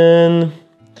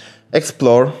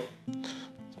explore.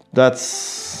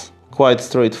 That's quite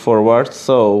straightforward.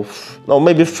 So, no,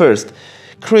 maybe first,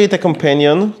 create a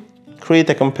companion.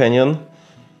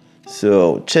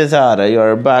 So, Cesare, you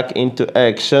are back into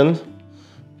action.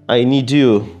 I need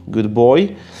you, good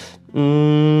boy.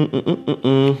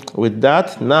 With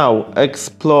that, now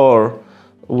explore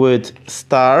with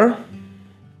Star.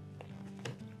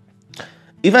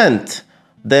 Event.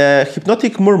 The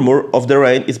hypnotic murmur of the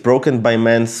rain is broken by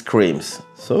men's screams.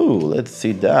 So, let's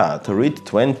see that. Read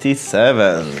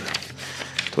 27.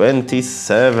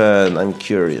 27, I'm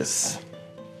curious.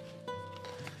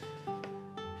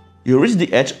 You reach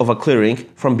the edge of a clearing.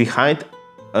 From behind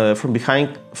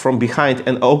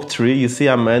an oak tree, you see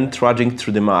a man trudging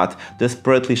through the mud,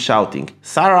 desperately shouting,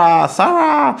 "Sarah!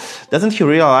 Sarah!" Doesn't he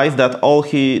realize that all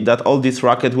this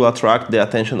racket will attract the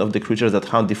attention of the creatures that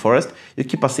haunt the forest? You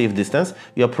keep a safe distance.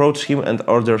 You approach him and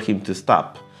order him to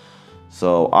stop.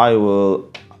 So I will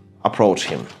approach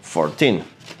him. 14.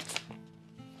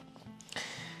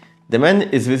 The man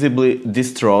is visibly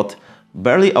distraught.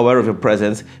 Barely aware of your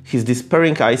presence, his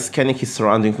despairing eyes scanning his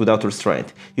surroundings without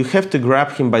restraint. You have to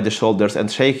grab him by the shoulders and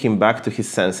shake him back to his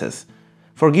senses.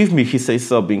 "Forgive me," he says,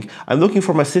 sobbing. "I'm looking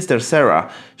for my sister, Sarah.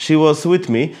 She was with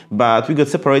me, but we got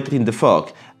separated in the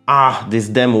fog. Ah, this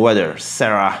damn weather,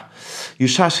 Sarah." You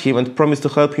shush him and promise to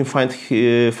help him find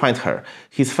her.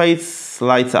 His face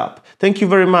lights up. "Thank you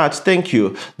very much, thank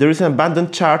you. There is an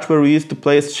abandoned church where we used to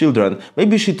play as children.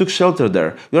 Maybe she took shelter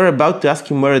there." You are about to ask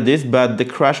him where it is, but the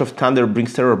crash of thunder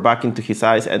brings terror back into his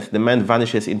eyes and the man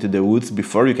vanishes into the woods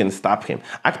before you can stop him.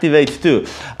 Activate 2.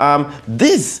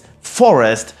 This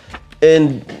forest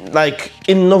in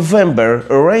November,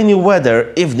 rainy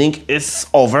weather evening is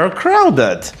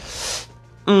overcrowded.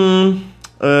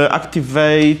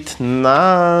 Activate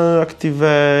now.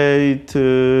 Activate.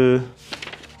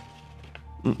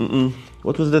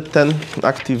 What was the 10?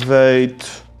 Activate.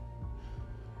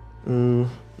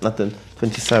 Not 10.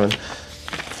 27.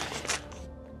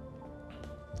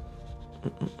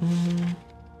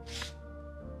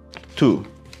 Two.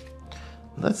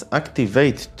 Let's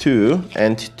activate 2,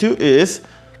 and 2 is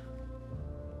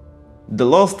the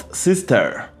Lost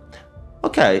Sister.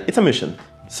 Okay, it's a mission.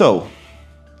 So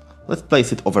let's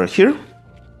place it over here.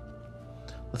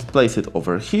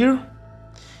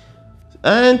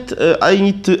 And I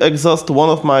need to exhaust one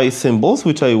of my symbols,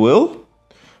 which I will.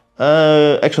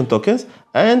 Action tokens.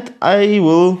 And I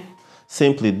will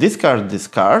simply discard,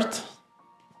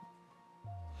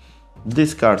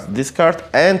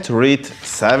 and read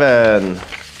 7.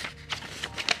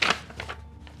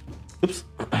 Oops.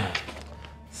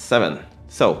 7.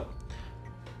 So,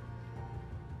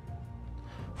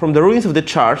 from the ruins of the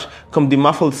church come the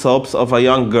muffled sobs of a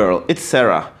young girl. It's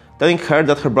Sarah. Telling her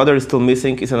that her brother is still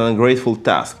missing is an ungrateful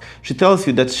task. She tells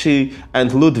you that she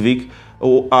and Ludwig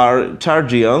who are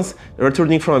Chargians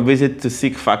returning from a visit to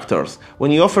seek factors. When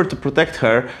you offer to protect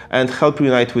her and help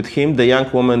unite with him, the young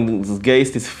woman's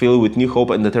gaze is filled with new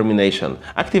hope and determination.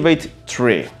 Activate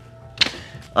 3.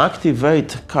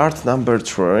 Activate card number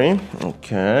 3.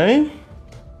 Okay.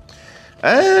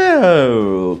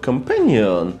 Oh,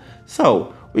 companion.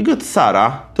 So, we got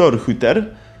Sarah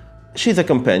Torhuter. She's a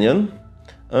companion.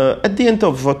 At the end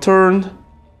of a turn,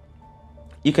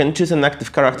 you can choose an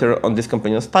active character on this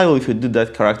companion's tile. If you do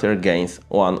that, character gains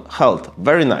 1 health.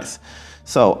 Very nice.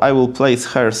 So, I will place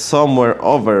her somewhere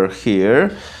over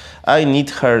here. I need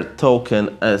her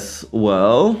token as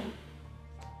well.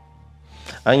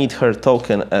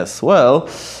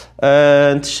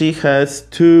 And she has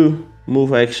 2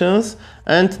 move actions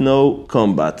and no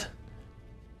combat.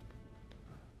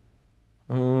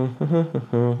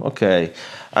 Okay,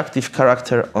 active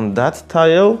character on that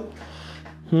tile.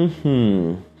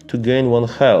 To gain 1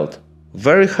 health.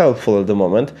 Very helpful at the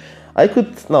moment. I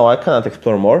cannot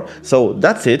explore more. So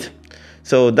that's it.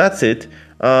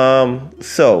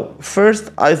 So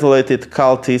first isolated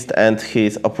cultist and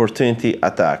his opportunity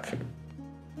attack.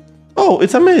 Oh,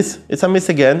 it's a miss. It's a miss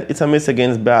again. It's a miss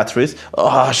against Beatrice.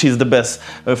 Oh, she's the best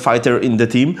fighter in the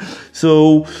team.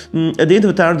 So, at the end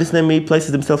of the turn, this enemy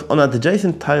places himself on an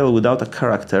adjacent tile without a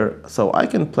character. So, I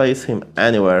can place him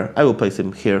anywhere. I will place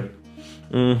him here.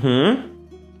 And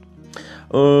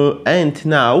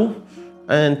now,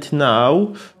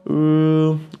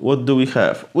 what do we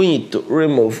have? We need to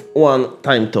remove 1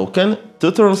 time token.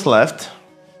 2 turns left.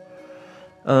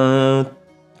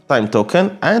 Time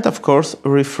token, and of course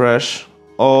refresh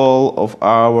all of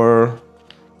our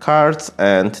cards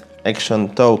and action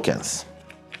tokens.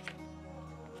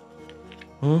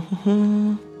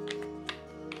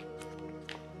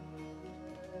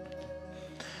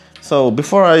 So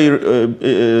before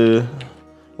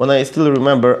when I still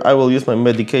remember, I will use my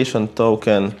medication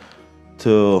token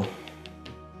to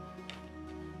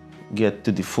get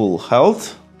to the full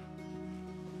health.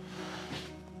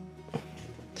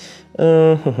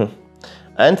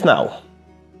 And now,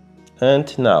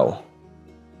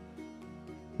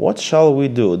 what shall we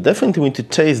do? Definitely need to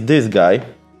chase this guy.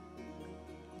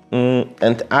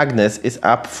 And Agnes is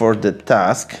up for the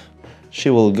task. She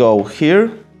will go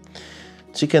here.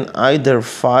 She can either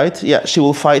fight. Yeah, she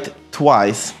will fight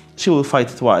twice.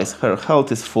 Her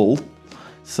health is full,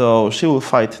 so she will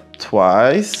fight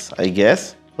twice, I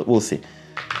guess. But we'll see.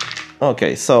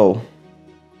 Okay, so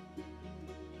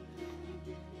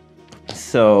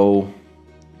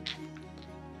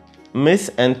miss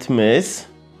and miss.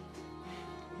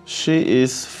 She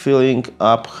is filling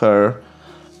up her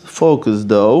focus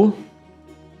though.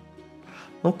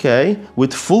 Okay,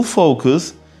 with full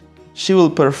focus, she will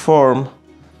perform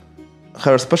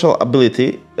her special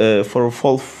ability. For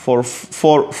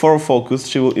focus,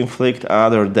 she will inflict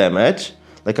other damage,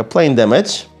 like a plain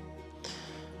damage.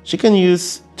 She can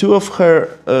use 2 of her.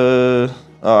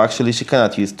 Actually, she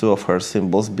cannot use 2 of her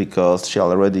symbols because she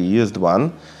already used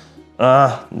 1.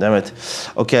 Ah, damn it.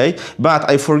 Okay, but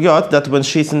I forgot that when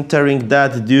she's entering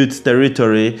that dude's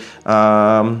territory,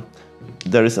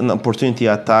 there is an opportunity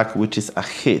attack, which is a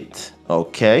hit.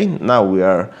 Okay, now we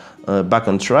are back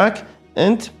on track,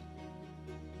 and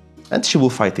she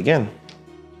will fight again.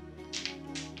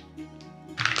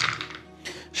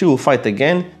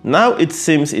 Now it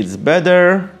seems it's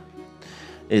better.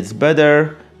 Is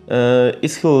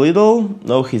he little?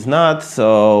 No, he's not.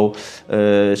 So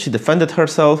she defended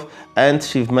herself and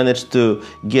she managed to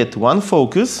get 1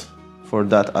 focus for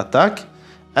that attack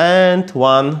and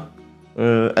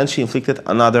and she inflicted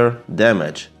another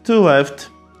damage. 2 left.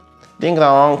 Ding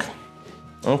dong.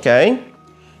 Okay.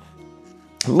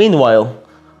 Meanwhile,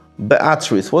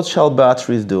 Beatrice. What shall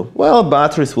Beatrice do? Well,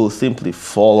 Beatrice will simply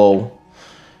follow.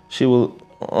 She will.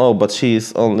 Oh, but she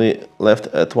is only left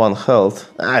at 1 health.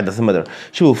 It doesn't matter.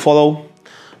 She will follow.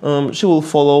 And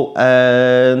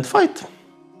fight.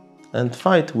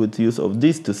 With use of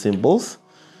these 2 symbols.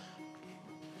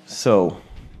 So,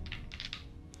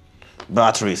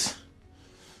 Beatrice.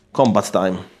 Combat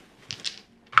time.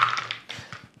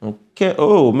 Okay.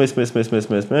 Oh, miss.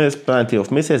 Plenty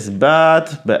of misses.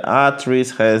 But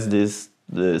Beatrice has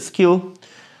the skill.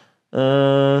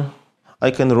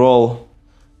 I can roll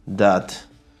that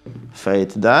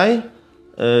fate die.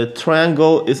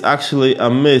 Triangle is actually a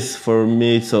miss for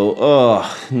me, so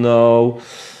no.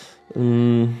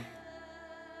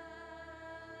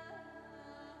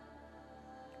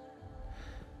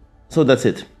 So that's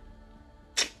it.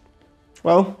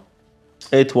 Well,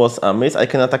 it was a miss. I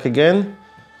can attack again.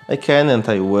 I can and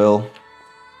I will.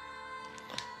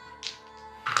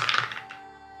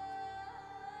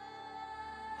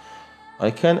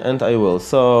 I can and I will.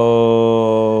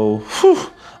 So, whew.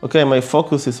 Okay, my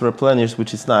focus is replenished,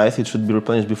 which is nice. It should be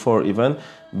replenished before even.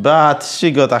 But she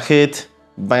got a hit.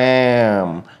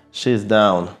 Bam! She's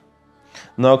down.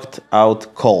 Knocked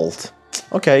out cold.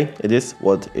 Okay, it is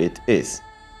what it is.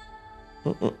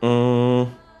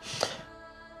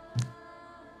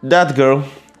 That girl,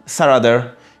 Sarah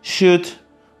there, should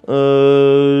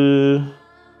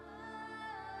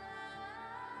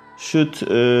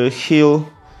heal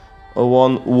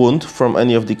one wound from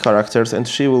any of the characters, and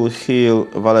she will heal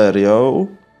Valerio.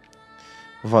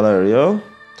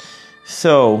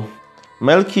 So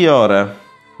Melchiorre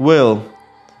will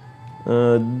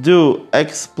do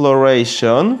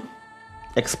exploration,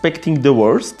 expecting the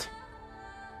worst.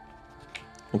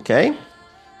 Okay.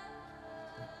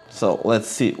 So let's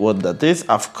see what that is.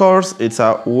 Of course, it's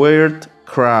a weird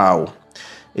crow.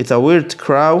 It's a weird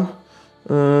crow.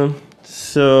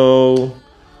 So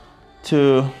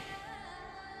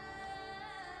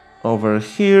over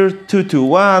here, 2 to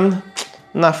 1.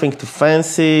 Nothing too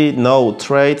fancy. No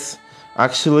traits,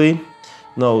 actually.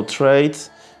 No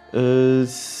traits. No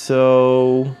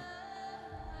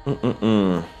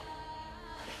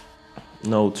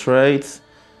traits.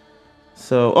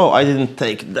 So, oh, I didn't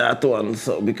take that one,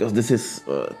 so because this is,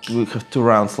 we have 2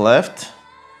 rounds left.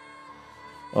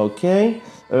 Okay,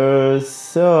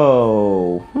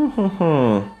 so,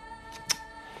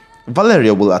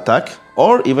 Valerio will attack,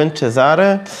 or even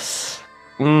Cesare.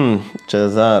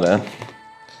 Cesare.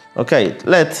 Okay,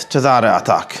 let Cesare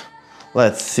attack.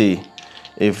 Let's see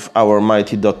if our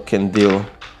mighty dog can deal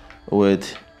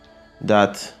with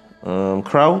that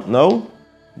crow. No,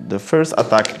 the first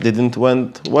attack didn't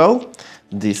went well.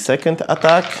 The second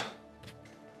attack,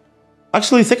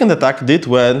 actually, second attack did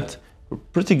went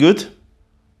pretty good.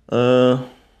 1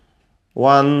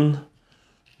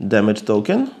 damage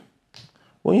token.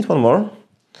 We need 1 more.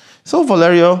 So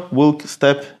Valerio will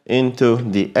step into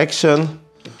the action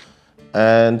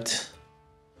and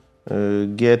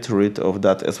get rid of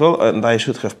that as well. And I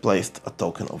should have placed a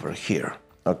token over here.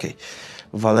 Okay,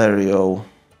 Valerio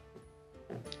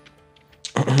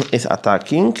is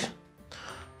attacking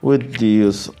with the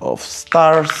use of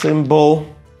star symbol.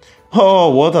 Oh,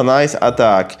 what a nice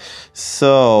attack.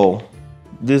 So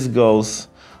this goes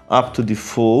up to the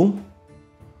full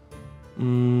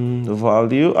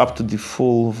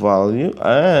value,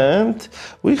 and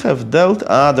we have dealt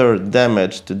other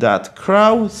damage to that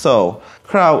crow. So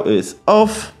crow is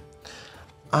off.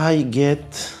 I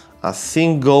get a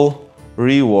single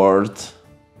reward.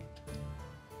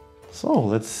 So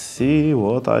let's see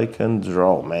what I can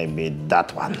draw. Maybe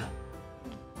that one.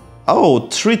 Oh,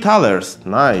 3 thalers.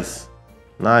 Nice.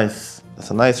 Nice.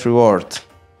 That's a nice reward.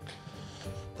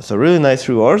 That's a really nice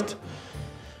reward.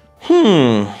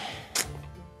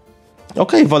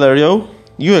 Okay, Valerio,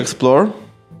 you explore.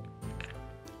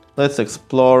 Let's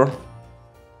explore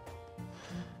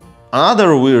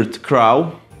another weird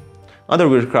crow.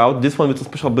 This one with a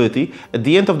special ability. At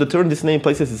the end of the turn, this name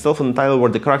places itself on the tile where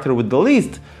the character with the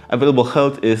least available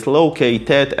health is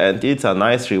located, and it's a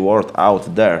nice reward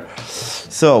out there.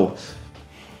 So,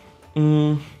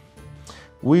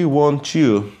 we want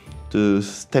you to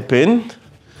step in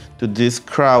to this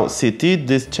crow city.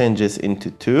 This changes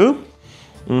into 2.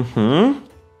 Can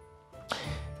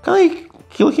I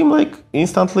kill him like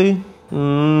instantly?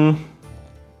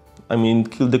 I mean,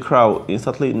 kill the crow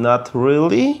instantly? Not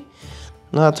really.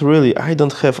 Not really. I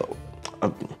don't have...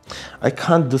 I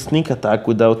can't do sneak attack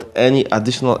without any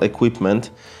additional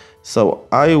equipment. So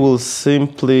I will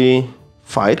simply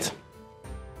fight.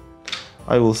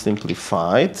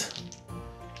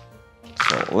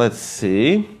 So let's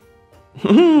see.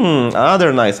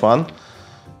 Another nice one.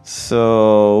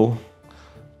 So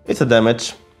it's a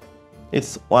damage.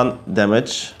 It's 1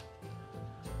 damage.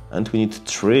 And we need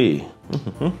 3.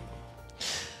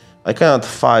 I cannot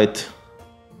fight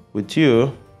with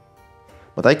you,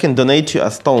 but I can donate you a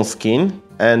stone skin,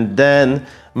 and then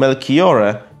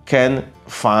Melchiorre can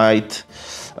fight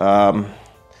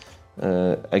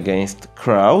against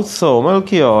crows. So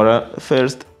Melchiorre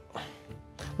first.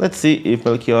 Let's see if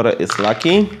Melchiorre is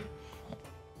lucky.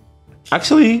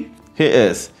 Actually, he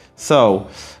is. So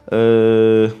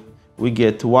we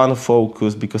get 1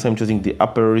 focus because I'm choosing the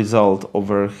upper result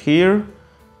over here,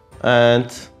 and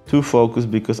 2 focus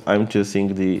because I'm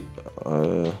choosing the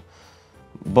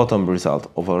bottom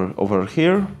result over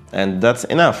here, and that's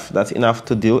enough. That's enough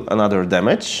to deal another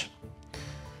damage.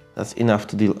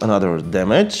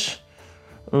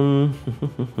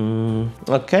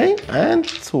 Okay,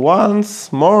 and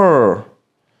once more.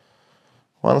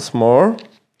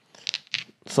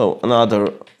 So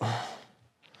another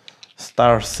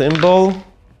star symbol.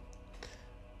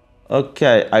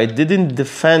 Okay, I didn't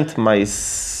defend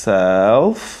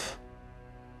myself.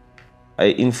 I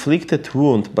inflicted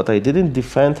wound, but I didn't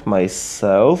defend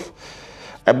myself.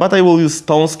 But I will use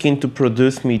stone skin to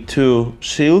produce me 2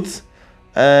 shields.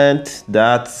 And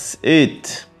that's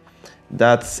it.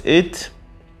 That's it.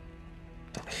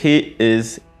 He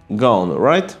is gone,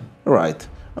 right? Right.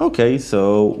 Okay,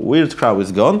 so Weird Crow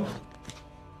is gone.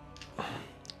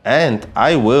 And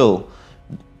I will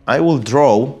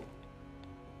draw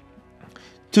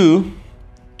two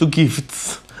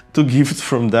gifts. 2 gifts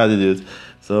from that dude.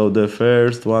 So the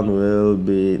first one will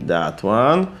be that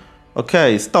one.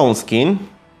 Okay, stone skin.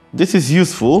 This is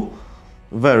useful,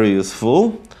 very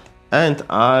useful. And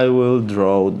I will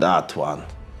draw that one.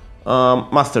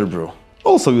 Master Brew,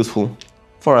 also useful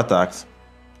for attacks.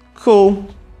 Cool.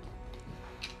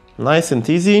 Nice and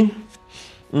easy.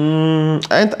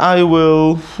 And I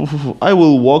will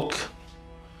walk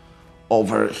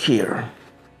over here.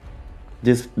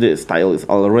 This tile is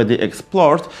already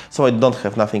explored, so I don't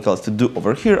have nothing else to do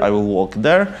over here. I will walk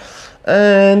there.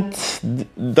 And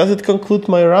does it conclude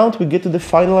my round? We get to the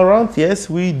final round? Yes,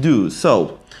 we do.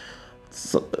 So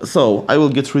I will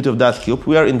get rid of that cube.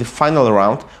 We are in the final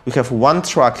round. We have 1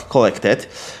 track collected.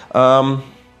 Our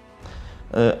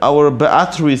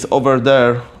Beatrice over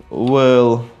there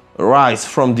will rise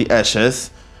from the ashes.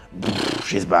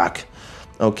 She's back.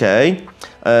 Okay.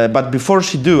 But before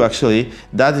she do, actually,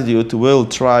 that dude will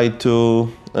try to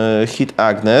hit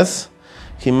Agnes.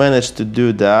 He managed to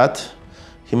do that.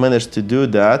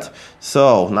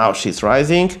 So now she's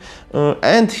rising.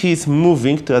 And he's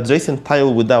moving to adjacent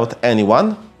tile without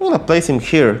anyone. I'm gonna place him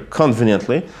here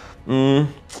conveniently.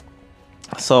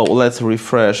 So let's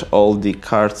refresh all the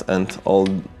cards and all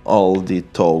the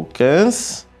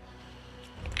tokens.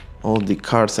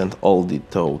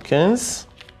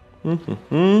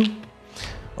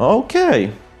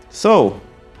 Okay, so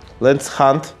let's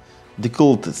hunt the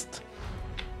cultist.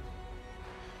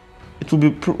 It will be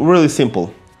really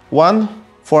simple. 1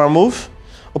 for a move,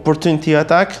 opportunity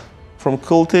attack from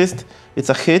cultist. It's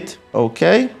a hit,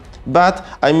 okay. But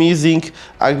I'm using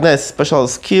Agnes' special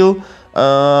skill,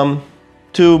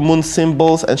 2 moon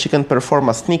symbols, and she can perform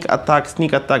a sneak attack.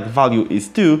 Sneak attack value is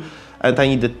 2, and I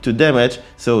needed 2 damage.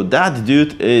 So that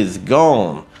dude is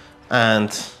gone, and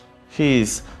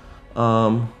he's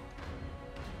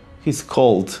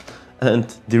cold. And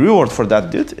the reward for that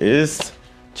dude is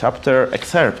chapter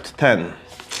excerpt 10.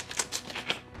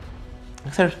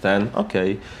 Excerpt 10,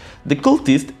 okay. The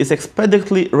cultist is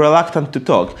expectedly reluctant to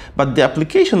talk, but the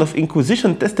application of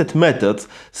Inquisition-tested methods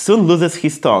soon loses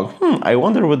his tongue. I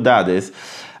wonder what that is.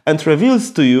 And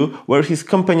reveals to you where his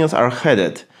companions are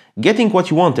headed. Getting what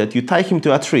you wanted, you tie him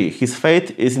to a tree. His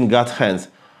fate is in God's hands.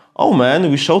 Oh man,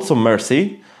 we showed some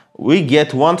mercy. We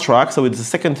get 1 track, so it's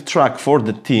the 2nd track for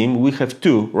the team. We have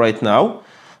 2 right now,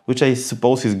 which I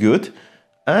suppose is good.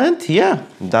 And yeah,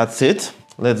 that's it.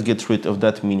 Let's get rid of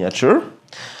that miniature.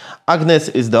 Agnes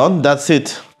is done. That's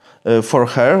it for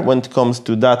her when it comes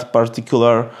to that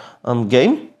particular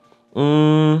game.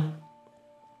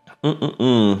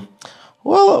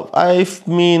 Well, I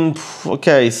mean,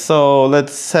 okay, so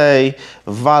let's say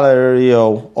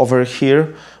Valerio over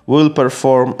here will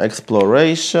perform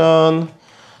exploration,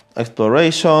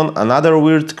 another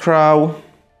weird crow.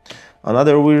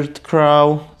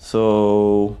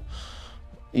 So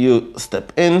you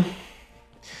step in.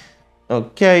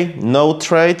 Okay, no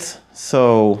traits,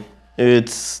 so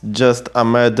it's just a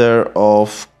matter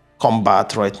of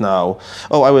combat right now.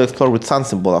 Oh, I will explore with sun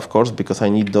symbol, of course, because I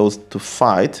need those to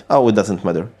fight. Oh, it doesn't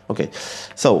matter. Okay,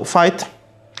 so fight.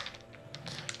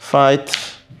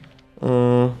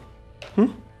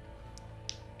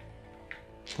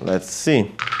 Let's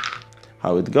see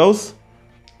how it goes.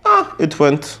 It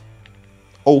went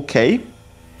okay.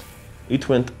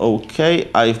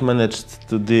 I've managed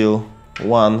to deal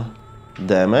 1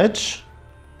 damage.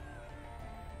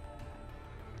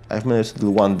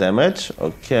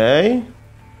 Okay.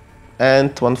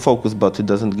 And 1 focus, but it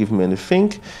doesn't give me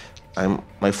anything.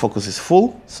 My focus is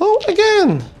full. So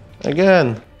again.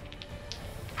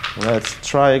 Let's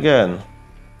try again.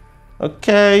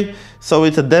 Okay, so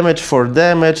it's a damage for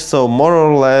damage, so more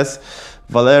or less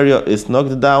Valerio is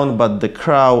knocked down, but the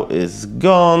crow is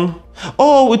gone.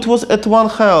 Oh, it was at 1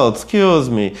 health, excuse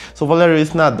me. So Valerio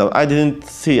is not down. I didn't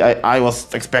see, I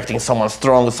was expecting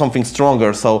something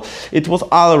stronger, so it was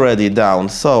already down.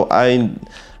 So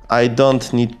I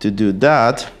don't need to do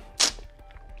that.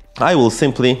 I will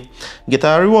simply get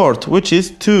a reward, which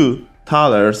is 2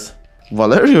 thalers.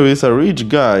 Valerio is a rich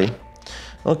guy.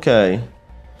 Okay.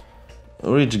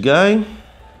 Rich guy.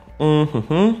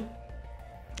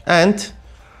 And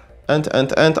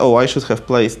oh, I should have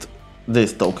placed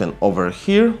this token over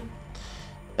here.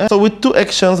 And so with 2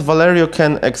 actions, Valerio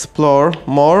can explore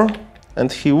more,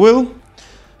 and he will.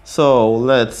 So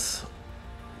let's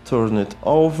turn it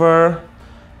over,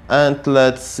 and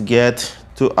let's get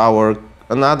to our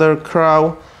another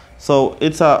crow. So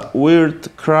it's a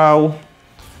weird crow.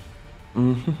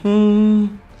 2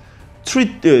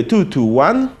 to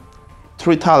 1,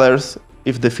 3 thalers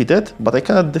if defeated, but I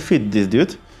cannot defeat this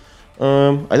dude.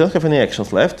 I don't have any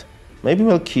actions left. Maybe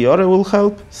Melchiorre will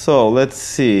help. So let's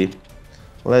see.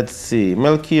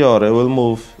 Melchiorre will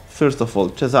move. First of all,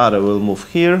 Cesare will move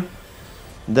here.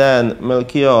 Then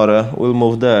Melchiorre will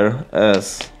move there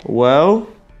as well.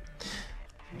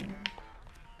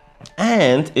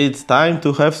 And it's time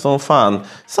to have some fun.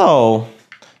 So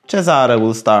Cesare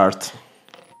will start.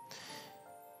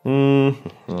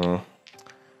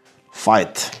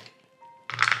 Fight.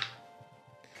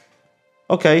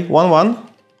 Okay, 1-1.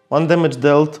 1 damage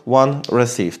dealt, 1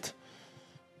 received.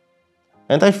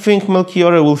 And I think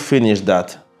Melchiorre will finish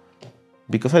that,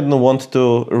 because I don't want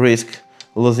to risk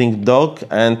losing dog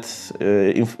and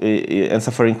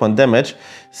suffering 1 damage.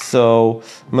 So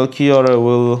Melchiorre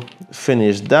will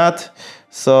finish that.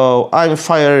 So I'm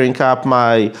firing up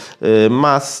my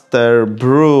Master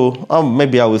Brew. Oh,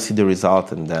 maybe I will see the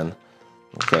result and then.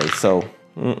 Okay, so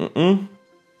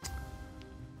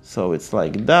so it's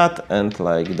like that and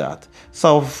like that.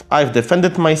 So I've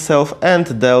defended myself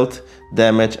and dealt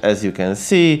damage, as you can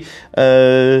see.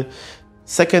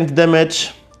 Second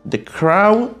damage. The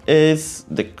crow is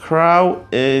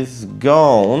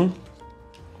gone.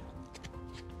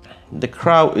 The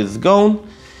crow is gone,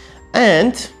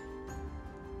 and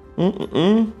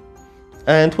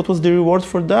and what was the reward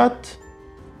for that?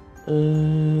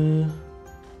 3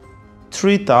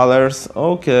 thalers.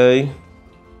 Okay.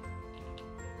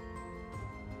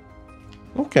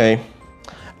 Okay.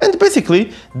 And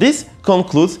basically, this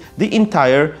concludes the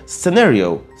entire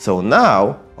scenario. So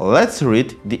now, let's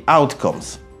read the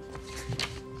outcomes.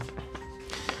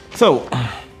 So,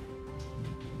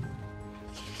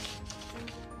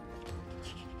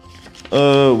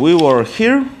 we were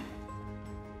here.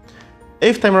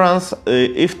 If time runs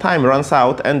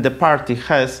out and the party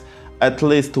has at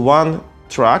least 1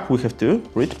 track, we have to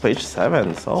read page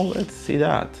 7. So let's see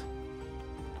that.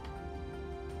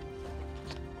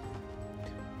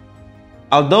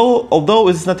 Although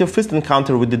it's not your first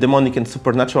encounter with the demonic and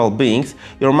supernatural beings,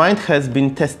 your mind has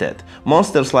been tested.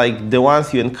 Monsters like the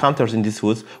ones you encountered in these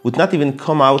woods would not even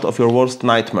come out of your worst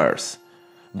nightmares.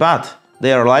 But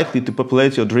they are likely to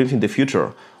populate your dreams in the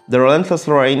future. The relentless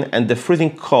rain and the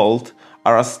freezing cold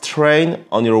are a strain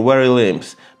on your weary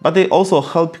limbs, but they also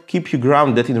help keep you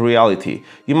grounded in reality.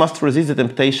 You must resist the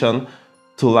temptation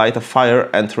to light a fire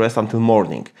and rest until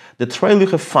morning. The trail you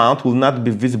have found will not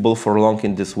be visible for long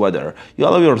in this weather. You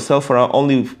allow yourself for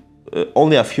only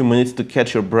a few minutes to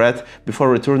catch your breath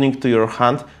before returning to your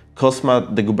hunt. Cosma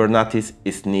the Gubernatis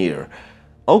is near.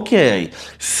 Okay,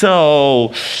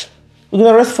 so we're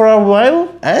gonna rest for a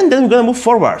while and then we're gonna move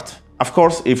forward. Of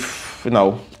course, if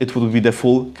it will be the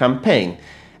full campaign.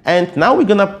 And now we're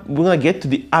gonna get to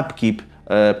the upkeep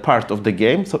part of the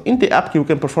game. So in the upkeep, we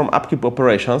can perform upkeep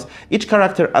operations. Each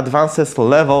character advances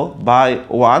level by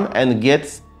 1 and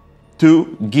gets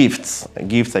 2 gifts.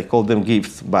 Gifts, I call them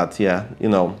gifts, but yeah,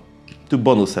 2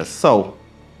 bonuses. So,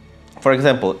 for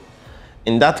example,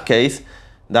 in that case,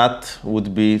 that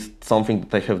would be something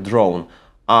that I have drawn.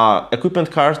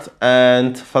 Equipment card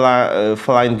and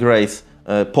Feline Grace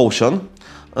potion.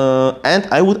 And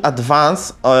I would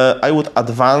advance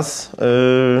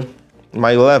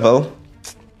my level.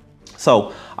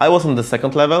 So I was on the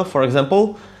 2nd level, for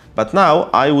example, but now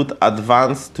I would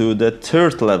advance to the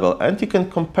 3rd level, and you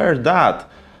can compare that.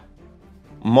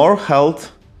 More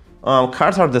health.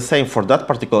 Cards are the same for that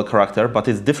particular character, but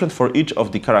it's different for each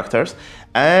of the characters.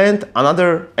 And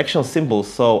another action symbol,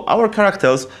 so our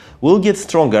characters will get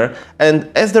stronger. And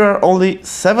as there are only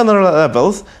 7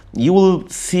 levels, you will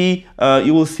see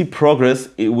progress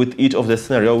with each of the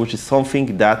scenario, which is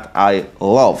something that I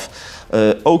love.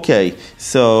 Okay,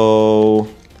 so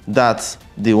that's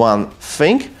the one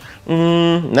thing.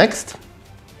 Next.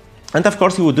 And of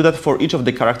course, you will do that for each of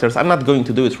the characters. I'm not going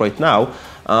to do it right now,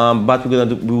 but we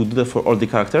will do that for all the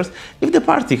characters. If the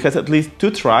party has at least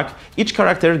 2 tracks, each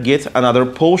character gets another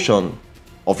potion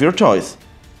of your choice.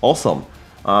 Awesome.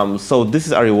 So this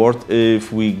is a reward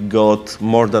if we got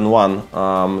more than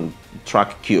 1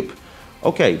 track cube.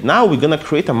 Okay, now we're gonna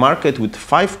create a market with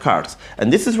 5 cards. And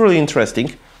this is really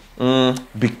interesting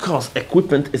because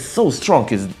equipment is so strong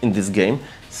in this game.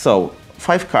 So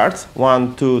 5 cards,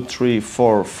 1, 2, 3,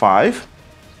 4, 5.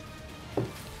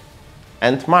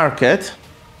 And market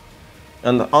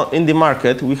And in the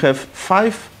market, we have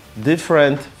five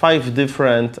different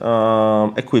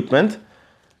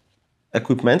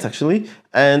equipments actually.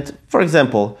 And for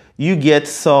example, you get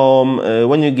some,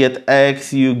 when you get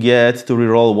X, you get to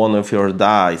reroll one of your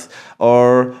dice,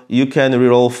 or you can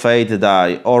reroll fate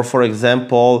die, or for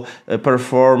example,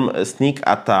 perform a sneak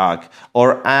attack,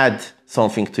 or add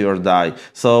something to your die.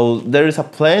 So there's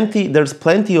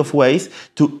plenty of ways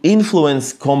to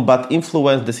influence combat,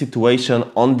 influence the situation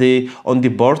on the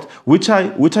board, which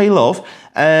I love.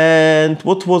 And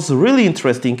what was really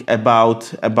interesting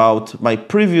about my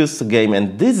previous game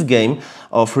and this game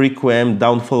of Requiem,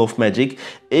 Downfall of Magic,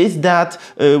 is that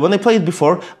when I played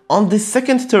before, on the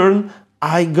second turn,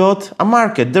 I got a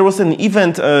market. There was an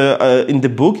event in the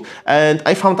book, and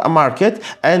I found a market,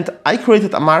 and I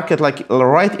created a market like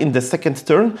right in the second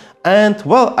turn, and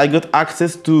well, I got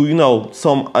access to, you know,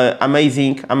 some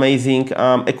amazing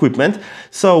equipment.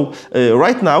 So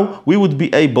right now we would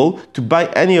be able to buy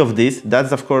any of this.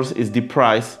 That's of course is the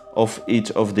price of each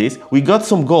of these. We got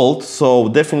some gold, so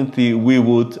definitely we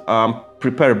would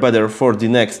prepare better for the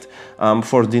next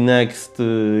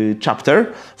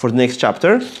chapter.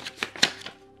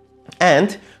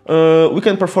 And we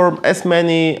can perform as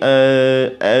many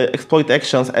exploit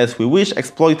actions as we wish.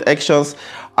 Exploit actions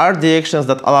are the actions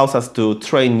that allows us to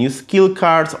train new skill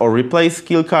cards or replace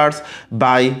skill cards,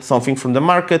 buy something from the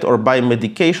market or buy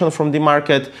medication from the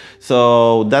market.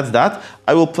 So that's that.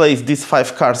 I will place these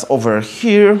 5 cards over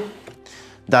here.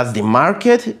 That's the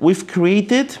market we've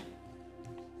created.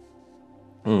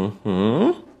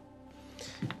 And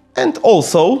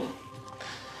also,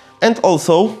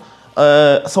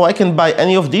 so I can buy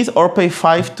any of these or pay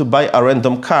 5 to buy a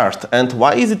random card. And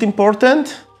why is it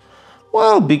important?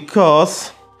 Well,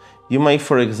 because you may,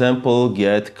 for example,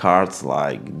 get cards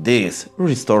like this,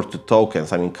 restore 2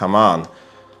 tokens. I mean, come on.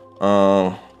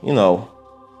 You know,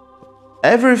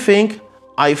 everything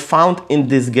I found in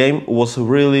this game was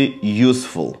really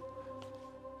useful.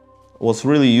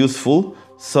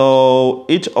 So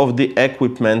each of the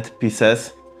equipment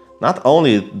pieces, not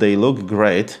only they look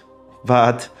great,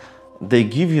 but they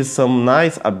give you some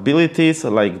nice abilities,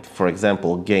 like for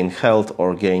example, gain health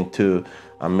or gain 2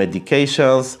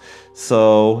 medications.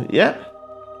 So yeah,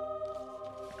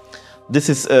 this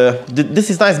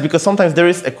is nice because sometimes there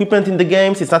is equipment in the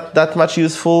games, it's not that much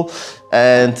useful,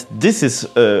 and this is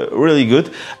really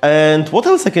good. And what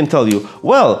else I can tell you?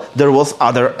 Well, there was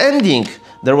other ending.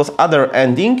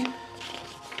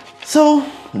 So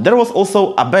there was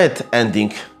also a bad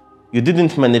ending. You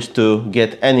didn't manage to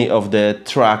get any of the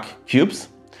track cubes,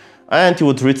 and you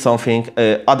would read something,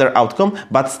 other outcome,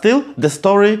 but still the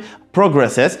story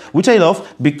progresses, which I love,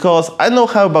 because I don't know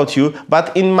how about you,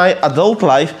 but in my adult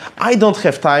life, I don't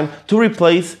have time to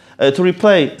replay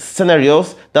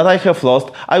scenarios that I have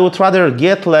lost. I would rather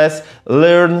get less,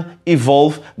 learn,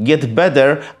 evolve, get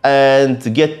better,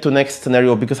 and get to next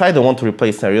scenario, because I don't want to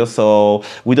replay scenarios. So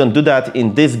we don't do that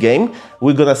in this game.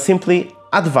 We're gonna simply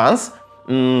advance.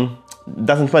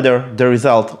 Doesn't matter the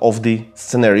result of the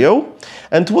scenario.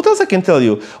 And what else I can tell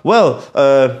you? Well,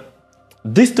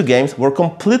 these 2 games were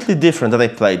completely different that I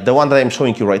played. The one that I'm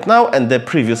showing you right now and the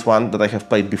previous one that I have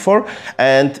played before.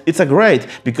 And it's a great,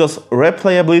 because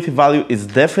replayability value is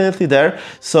definitely there.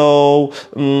 So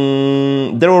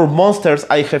there were monsters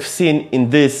I have seen in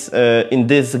this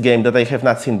game that I have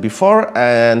not seen before,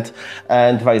 and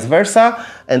vice versa.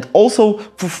 And also,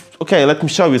 okay, let me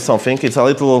show you something. It's a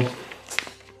little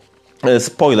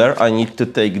spoiler. I need to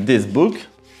take this book.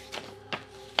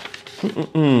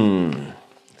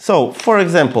 So, for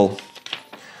example,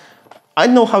 I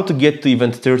know how to get to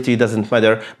event 30. Doesn't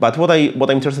matter. But what I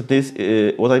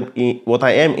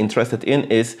am interested in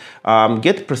is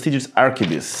get prestigious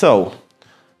arquebus. So,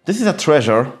 this is a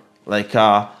treasure, like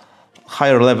a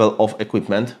higher level of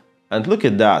equipment. And look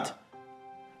at that.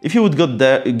 If you would get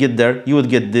there, you would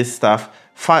get this stuff.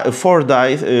 4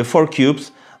 dice, 4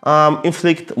 cubes.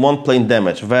 Inflict 1 plain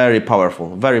damage. Very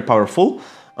powerful.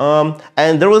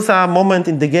 And there was a moment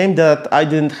in the game that I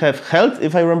didn't have health,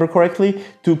 if I remember correctly,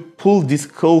 to pull this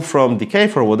skull from the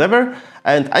cave or whatever,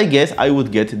 and I guess I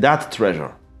would get that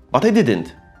treasure. But I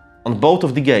didn't on both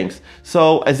of the games.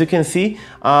 So as you can see,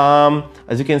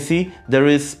 there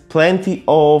is plenty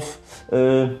of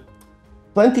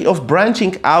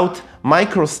branching out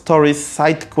micro stories,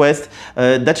 side quests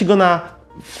that you're gonna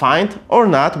find or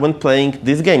not when playing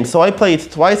this game. So I played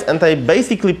twice, and I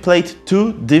basically played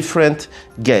 2 different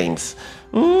games.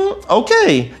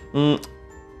 Okay,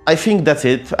 I think that's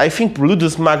it. I think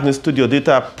Ludus Magnus Studio did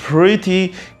a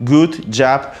pretty good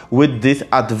job with this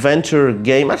adventure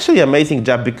game. Actually, amazing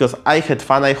job, because I had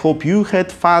fun. I hope you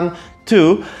had fun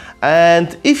too. And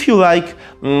if you like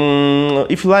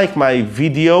my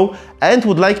video and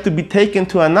would like to be taken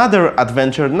to another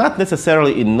adventure, not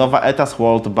necessarily in Nova Eta's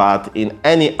world, but in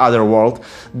any other world,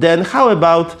 then how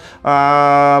about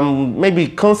maybe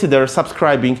consider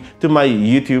subscribing to my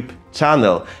YouTube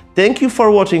channel. Thank you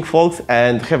for watching, folks,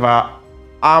 and have an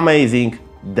amazing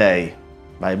day.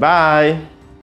 Bye bye.